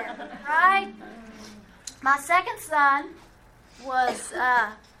another, right? My second son was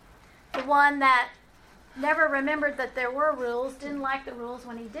the one that never remembered that there were rules, didn't like the rules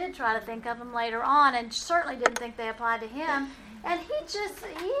when he did try to think of them later on, and certainly didn't think they applied to him. And he just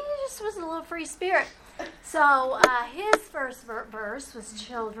was a little free spirit. So his first verse was,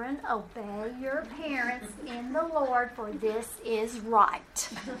 "Children, obey your parents in the Lord, for this is right."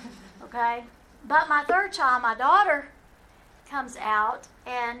 Okay? But my third child, my daughter, comes out,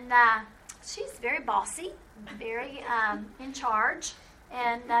 and she's very bossy, very in charge,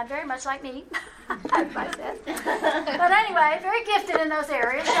 and very much like me, everybody says. But anyway, very gifted in those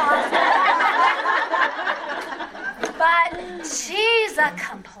areas. But she's a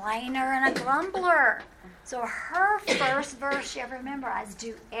complainer and a grumbler. So her first verse, you ever remember, is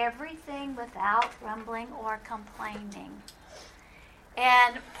 "Do everything without grumbling or complaining."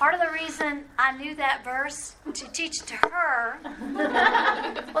 And part of the reason I knew that verse to teach to her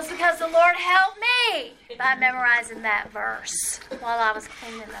was because the Lord helped me by memorizing that verse while I was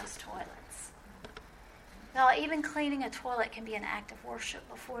cleaning those toilets. Now, even cleaning a toilet can be an act of worship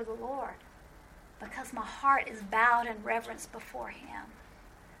before the Lord, because my heart is bowed in reverence before Him.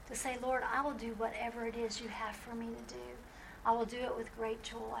 To say, "Lord, I will do whatever it is you have for me to do. I will do it with great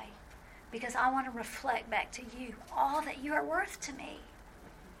joy, because I want to reflect back to you all that you are worth to me.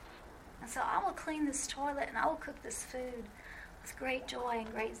 And so I will clean this toilet and I will cook this food with great joy and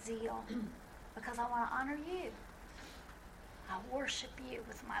great zeal, because I want to honor you. I worship you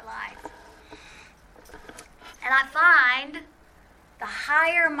with my life." And I find the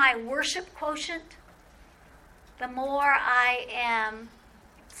higher my worship quotient, the more I am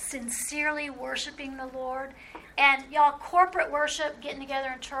sincerely worshiping the Lord. And y'all, corporate worship, getting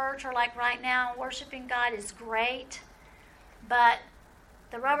together in church, or like right now, worshiping God is great. But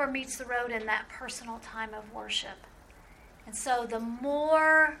the rubber meets the road in that personal time of worship. And so the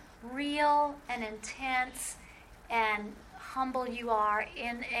more real and intense and humble you are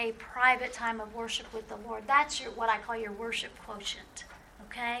in a private time of worship with the Lord, that's what I call your worship quotient.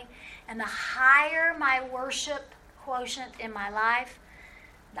 Okay? And the higher my worship quotient in my life,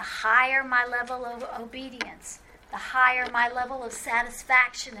 the higher my level of obedience, the higher my level of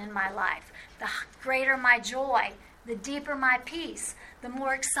satisfaction in my life, the greater my joy, the deeper my peace, the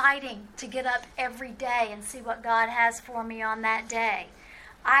more exciting to get up every day and see what God has for me on that day.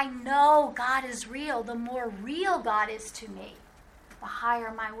 I know God is real. The more real God is to me, the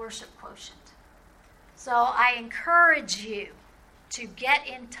higher my worship quotient. So I encourage you to get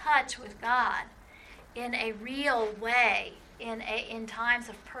in touch with God in a real way, in times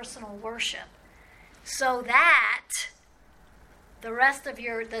of personal worship, so that the rest of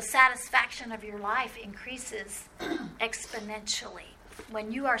the satisfaction of your life increases exponentially.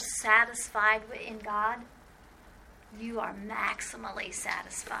 When you are satisfied in God, you are maximally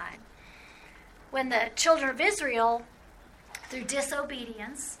satisfied. When the children of Israel, through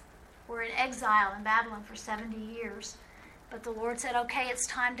disobedience, were in exile in Babylon for 70 years, but the Lord said, "Okay, it's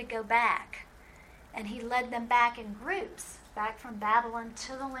time to go back." And He led them back in groups, back from Babylon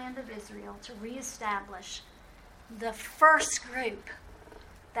to the land of Israel to reestablish. The first group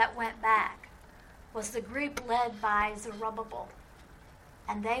that went back was the group led by Zerubbabel.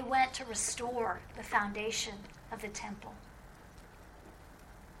 And they went to restore the foundation of the temple.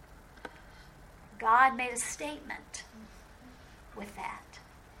 God made a statement with that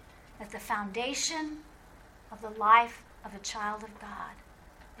the foundation of the life of a child of God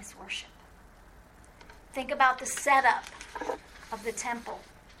is worship. Think about the setup of the temple,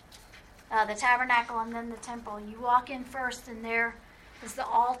 the tabernacle and then the temple. You walk in first and there is the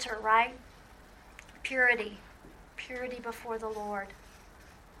altar, right? Purity before the Lord.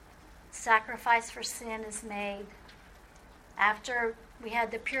 Sacrifice for sin is made. After we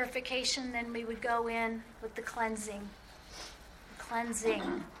had the purification, then we would go in with the cleansing. The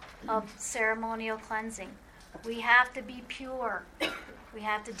cleansing of ceremonial cleansing. We have to be pure. We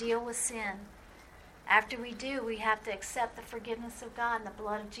have to deal with sin. After we do, we have to accept the forgiveness of God, and the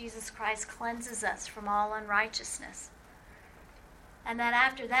blood of Jesus Christ cleanses us from all unrighteousness. And then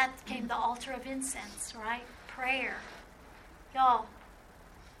after that came the altar of incense, right? Prayer. Y'all,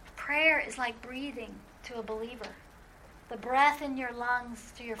 prayer is like breathing to a believer. The breath in your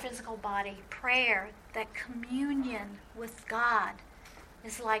lungs to your physical body. Prayer, that communion with God,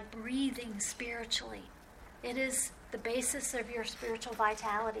 is like breathing spiritually. It is the basis of your spiritual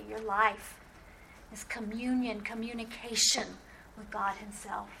vitality, your life. Is communion, communication with God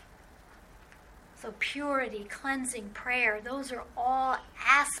Himself. So purity, cleansing, prayer, those are all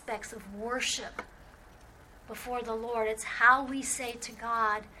aspects of worship before the Lord. It's how we say to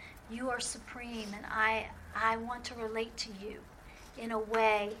God, you are supreme, and I want to relate to you in a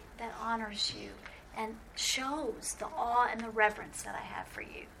way that honors you and shows the awe and the reverence that I have for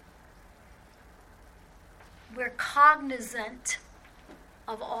you. We're cognizant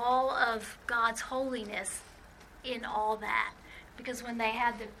of all of God's holiness in all that. Because when they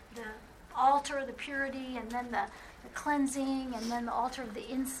had the altar, the purity, and then the cleansing, and then the altar of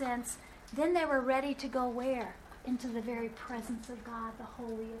the incense, then they were ready to go where? Into the very presence of God, the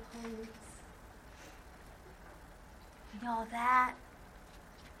Holy of Holies. Y'all, that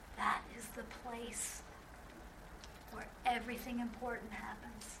is the place where everything important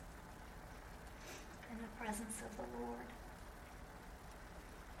happens. In the presence of the Lord.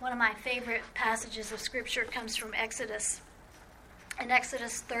 One of my favorite passages of Scripture comes from Exodus. In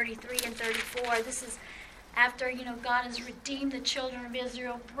Exodus 33 and 34, this is after, God has redeemed the children of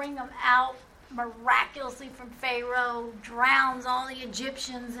Israel, bring them out miraculously from Pharaoh, drowns all the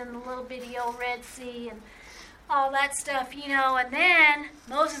Egyptians in the little bitty old Red Sea, and all that stuff, and then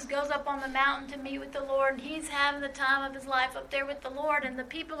Moses goes up on the mountain to meet with the Lord, and he's having the time of his life up there with the Lord, and the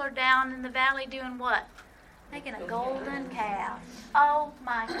people are down in the valley doing what? Making a golden calf. Oh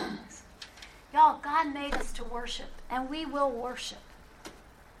my goodness. Y'all, God made us to worship, and we will worship.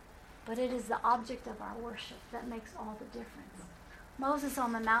 But it is the object of our worship that makes all the difference. Moses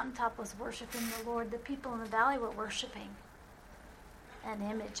on the mountaintop was worshiping the Lord. The people in the valley were worshiping an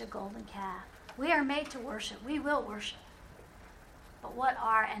image, a golden calf. We are made to worship. We will worship. But what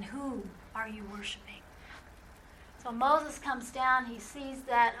are and who are you worshiping? So Moses comes down, he sees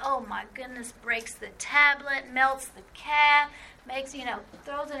that, oh my goodness, breaks the tablet, melts the calf, makes,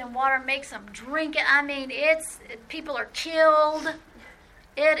 throws it in water, makes them drink it. I mean, people are killed.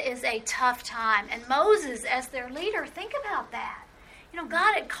 It is a tough time. And Moses, as their leader, think about that.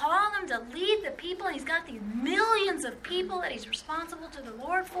 God had called him to lead the people, and he's got these millions of people that he's responsible to the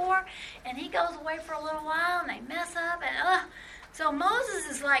Lord for, and he goes away for a little while, and they mess up, and So Moses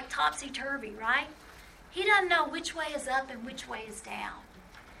is like topsy-turvy, right? He doesn't know which way is up and which way is down.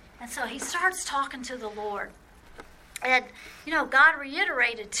 And so he starts talking to the Lord. And, God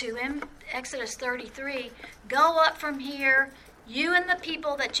reiterated to him, Exodus 33, go up from here, you and the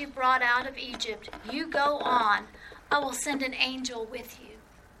people that you brought out of Egypt, you go on. I will send an angel with you.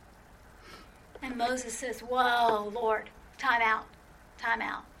 And Moses says, whoa, Lord, time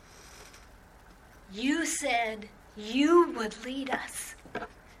out. You said you would lead us.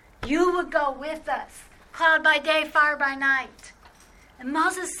 You would go with us. Cloud by day, fire by night. And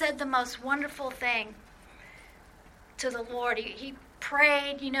Moses said the most wonderful thing to the Lord. He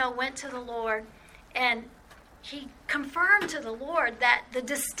prayed, went to the Lord, and he confirmed to the Lord that the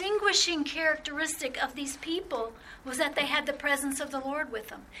distinguishing characteristic of these people was that they had the presence of the Lord with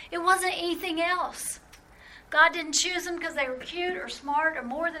them. It wasn't anything else. God didn't choose them because they were cute or smart or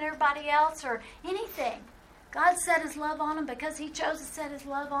more than everybody else or anything. God set his love on them because he chose to set his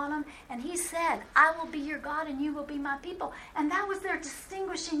love on them. And he said, I will be your God and you will be my people. And that was their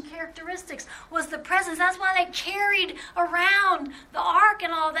distinguishing characteristics, was the presence. That's why they carried around the ark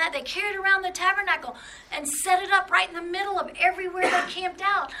and all that. They carried around the tabernacle and set it up right in the middle of everywhere they camped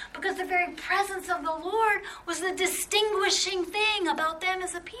out. Because the very presence of the Lord was the distinguishing thing about them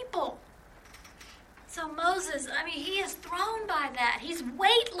as a people. So Moses, he is thrown by that. He's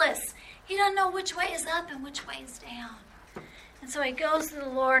weightless. He doesn't know which way is up and which way is down. And so he goes to the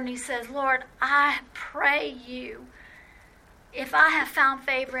Lord and he says, Lord, I pray you, if I have found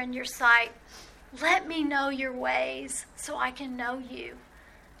favor in your sight, let me know your ways so I can know you.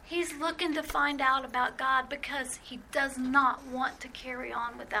 He's looking to find out about God because he does not want to carry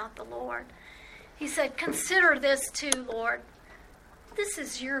on without the Lord. He said, consider this too, Lord. This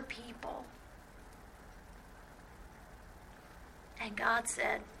is your people. And God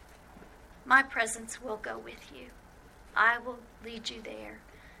said, my presence will go with you. I will lead you there.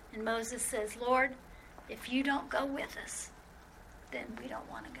 And Moses says, Lord, if you don't go with us, then we don't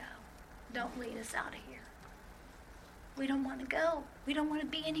want to go. Don't lead us out of here. We don't want to go. We don't want to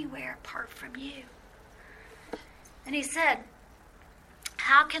be anywhere apart from you. And he said,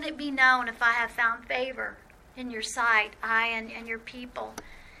 how can it be known if I have found favor in your sight, I and your people?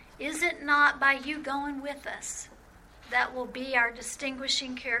 Is it not by you going with us that will be our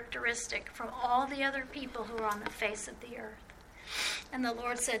distinguishing characteristic from all the other people who are on the face of the earth? And the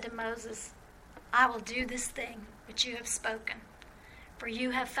Lord said to Moses, I will do this thing which you have spoken, for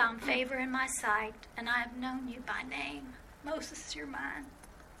you have found favor in my sight, and I have known you by name. Moses, you're mine.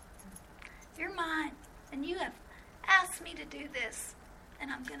 You're mine, and you have asked me to do this,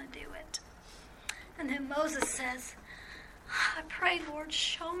 and I'm going to do it. And then Moses says, I pray, Lord,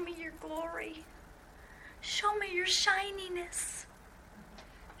 show me your glory. Show me your shininess.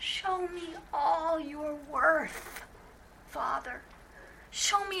 Show me all your worth, Father.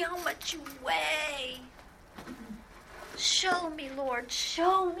 Show me how much you weigh. Show me, Lord,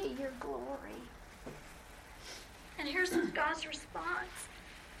 show me your glory. And here's God's response.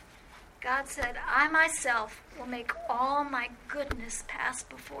 God said, I myself will make all my goodness pass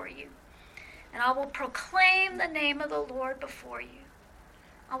before you, and I will proclaim the name of the Lord before you.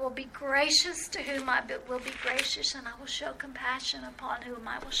 I will be gracious to whom I will be gracious, and I will show compassion upon whom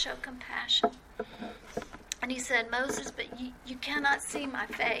I will show compassion. And he said, Moses, but you cannot see my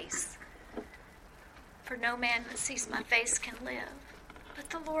face, for no man that sees my face can live. But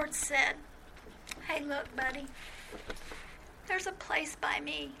the Lord said, hey, look, buddy, there's a place by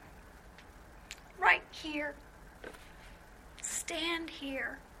me, right here. Stand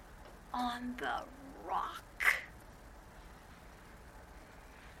here on the rock.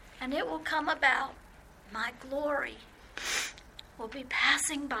 And it will come about, my glory will be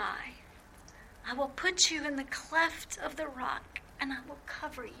passing by. I will put you in the cleft of the rock, and I will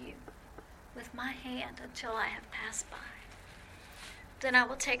cover you with my hand until I have passed by. Then I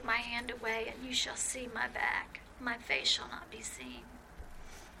will take my hand away, and you shall see my back. My face shall not be seen.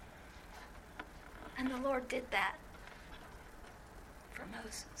 And the Lord did that for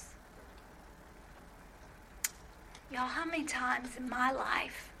Moses. Y'all, how many times in my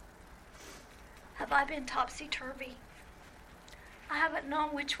life have I been topsy-turvy? I haven't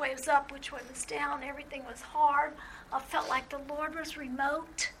known which way was up, which way was down. Everything was hard. I felt like the Lord was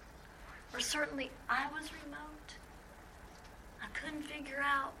remote, or certainly I was remote. I couldn't figure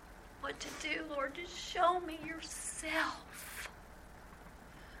out what to do. Lord, just show me yourself.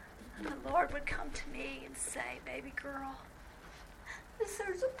 And the Lord would come to me and say, baby girl,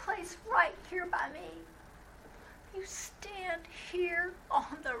 there's a place right here by me. You stand here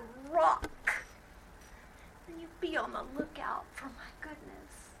on the rock, and you be on the lookout for my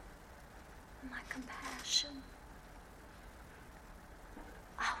goodness and my compassion.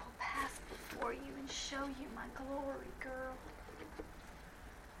 I will pass before you and show you my glory, girl.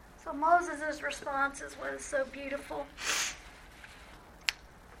 So Moses' response is what is so beautiful.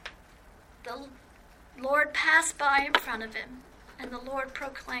 The Lord passed by in front of him, and the Lord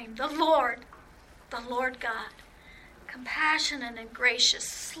proclaimed, the Lord God, compassionate and gracious,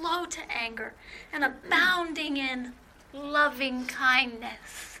 slow to anger, and abounding in loving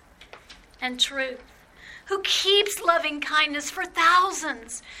kindness and truth, who keeps loving kindness for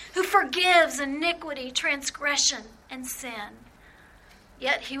thousands, who forgives iniquity, transgression, and sin.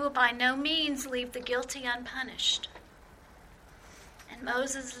 Yet he will by no means leave the guilty unpunished. And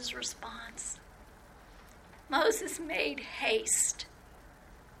Moses' response, Moses made haste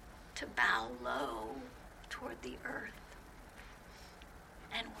to bow low toward the earth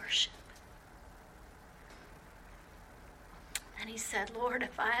and worship. And he said, Lord,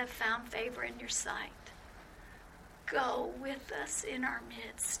 if I have found favor in your sight, go with us in our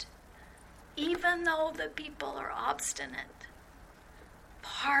midst. Even though the people are obstinate,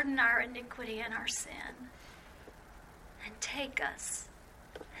 pardon our iniquity and our sin, and take us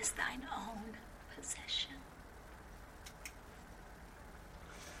as thine own possession.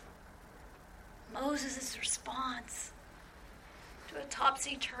 Moses' response to a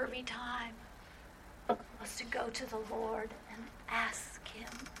topsy-turvy time was to go to the Lord and ask him,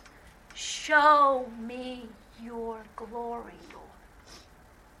 show me your glory, Lord.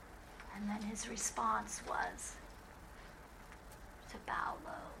 And then his response was to bow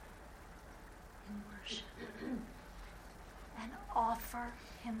low in worship and offer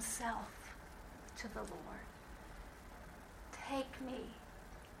himself to the Lord. Take me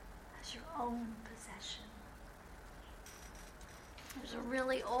as your own possession. There's a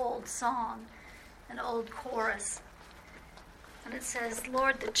really old song, an old chorus, and it says,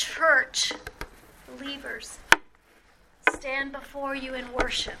 Lord, the church, believers, stand before you in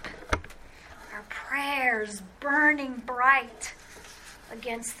worship, our prayers burning bright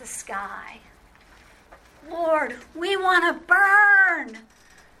against the sky. Lord, we want to burn,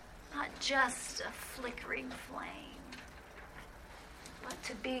 not just a flickering flame, but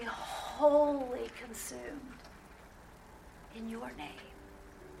to be wholly consumed in your name.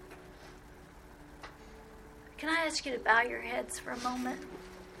 Can I ask you to bow your heads for a moment?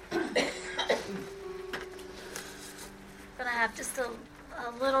 I'm going to have just a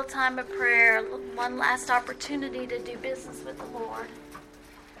little time of prayer, one last opportunity to do business with the Lord.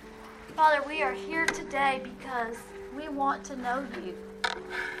 Father, we are here today because we want to know you.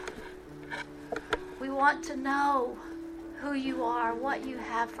 We want to know who you are, what you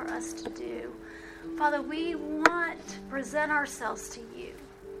have for us to do. Father, we want to present ourselves to you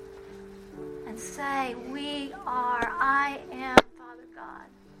and say, I am, Father God,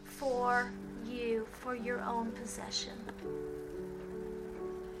 for you, for your own possession.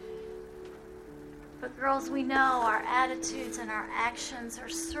 But girls, we know our attitudes and our actions are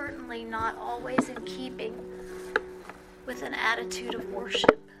certainly not always in keeping with an attitude of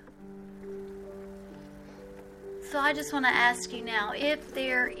worship. So I just want to ask you now, if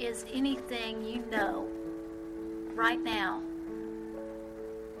there is anything you know right now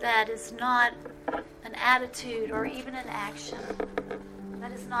that is not an attitude or even an action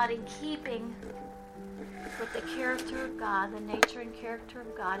that is not in keeping with the character of God, the nature and character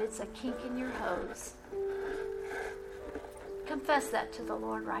of God, it's a kink in your hose. Confess that to the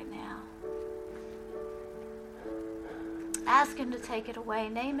Lord right now. Ask Him to take it away.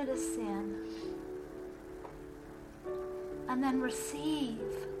 Name it as sin. And then receive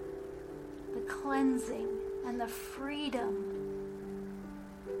the cleansing and the freedom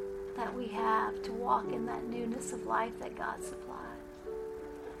that we have to walk in that newness of life that God supplied.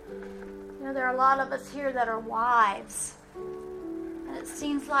 You know, there are a lot of us here that are wives. And it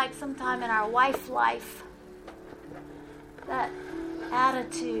seems like sometime in our wife life, that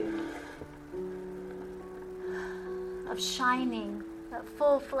attitude of shining, that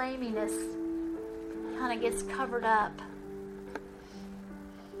full flaminess kind of gets covered up.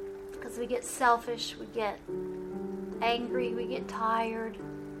 Because we get selfish, we get angry, we get tired,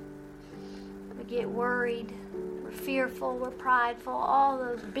 we get worried, we're fearful, we're prideful, all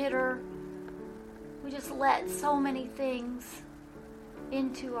those bitter. We just let so many things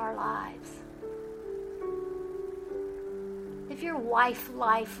into our lives. If your wife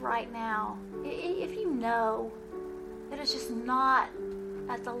life right now, if you know that it's just not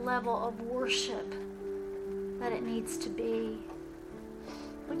at the level of worship that it needs to be,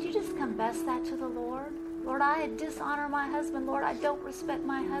 would you just confess that to the Lord? Lord, I dishonor my husband. Lord, I don't respect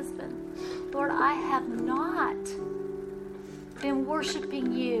my husband. Lord, I have not been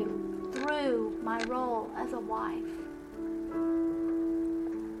worshiping you through my role as a wife.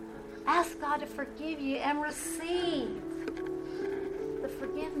 Ask God to forgive you and receive the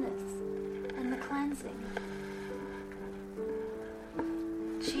forgiveness and the cleansing.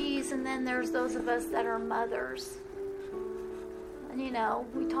 Geez, and then there's those of us that are mothers. And you know,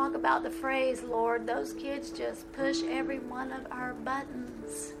 we talk about the phrase, Lord, those kids just push every one of our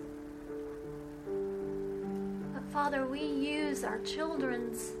buttons. But Father, we use our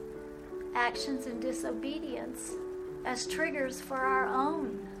children's actions and disobedience as triggers for our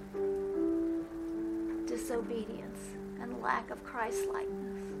own disobedience and lack of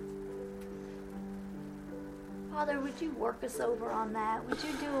Christ-likeness. Father, would you work us over on that? Would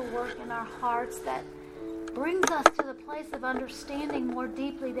you do a work in our hearts that brings us to the place of understanding more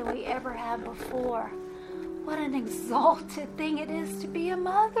deeply than we ever have before what an exalted thing it is to be a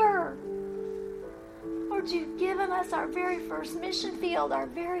mother? Lord, you've given us our very first mission field, our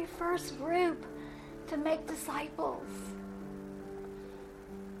very first group to make disciples.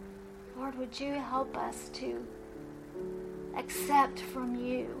 Lord, would you help us to accept from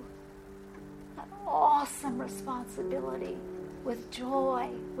you that awesome responsibility with joy,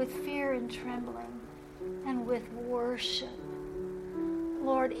 with fear and trembling, and with worship.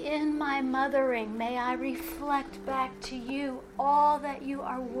 Lord, in my mothering, may I reflect back to you all that you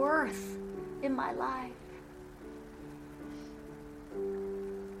are worth in my life.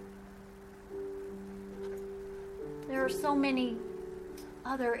 There are so many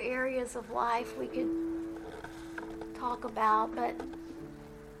other areas of life we could talk about, but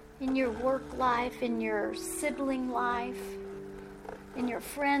in your work life, in your sibling life, in your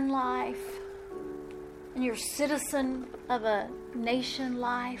friend life, in your citizen of a nation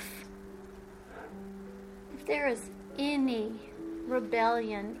life, if there is any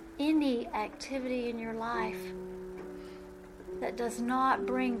rebellion, any activity in your life that does not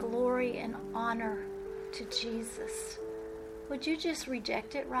bring glory and honor to Jesus, would you just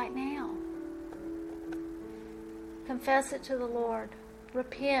reject it right now? Confess it to the Lord.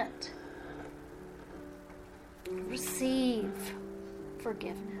 Repent. Receive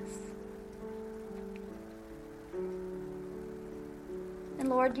forgiveness. And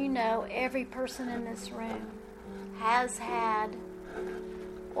Lord, you know every person in this room has had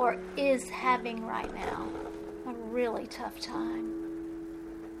or is having right now a really tough time.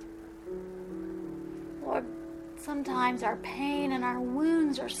 Lord, sometimes our pain and our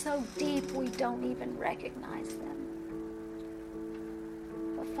wounds are so deep we don't even recognize them.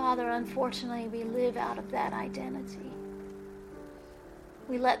 But Father, unfortunately, we live out of that identity.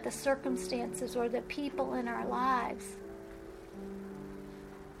 We let the circumstances or the people in our lives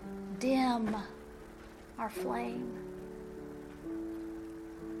dim our flame.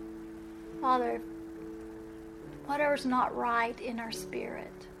 Father, whatever's not right in our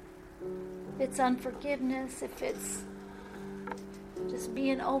spirit, if it's unforgiveness, if it's just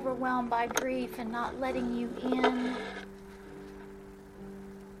being overwhelmed by grief and not letting you in,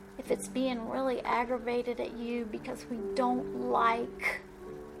 if it's being really aggravated at you because we don't like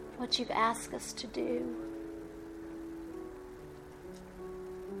what you've asked us to do,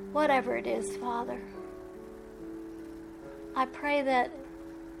 whatever it is, Father, I pray that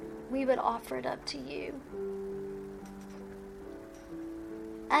we would offer it up to you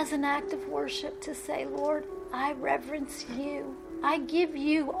as an act of worship to say, Lord, I reverence you. I give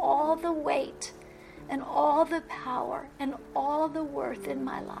you all the weight and all the power and all the worth in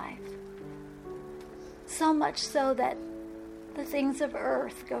my life. So much so that the things of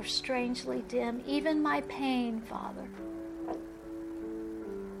earth go strangely dim, even my pain, Father.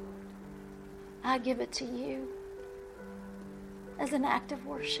 I give it to you as an act of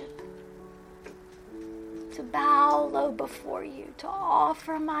worship, to bow low before you, to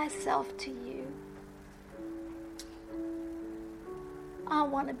offer myself to you. I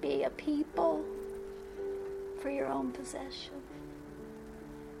want to be a people for your own possession.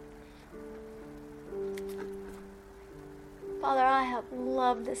 Father, I have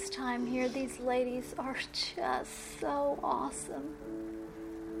loved this time here. These ladies are just so awesome.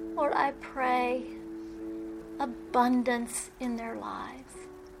 Lord, I pray abundance in their lives.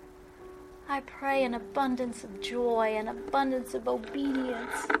 I pray an abundance of joy, an abundance of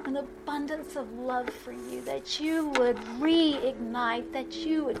obedience, an abundance of love for you, that you would reignite, that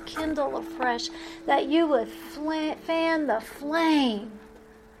you would kindle afresh, that you would fan the flame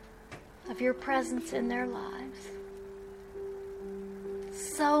of your presence in their lives.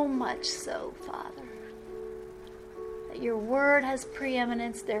 So much so, Father, that your word has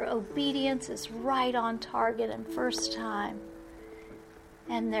preeminence, their obedience is right on target and first time,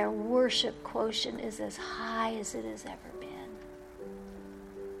 and their worship quotient is as high as it has ever been.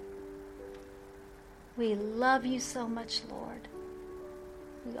 We love you so much, Lord.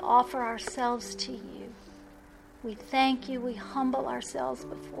 We offer ourselves to you. We thank you. We humble ourselves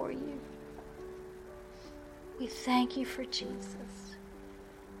before you. We thank you for Jesus.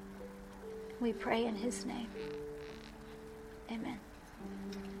 We pray in his name. Amen.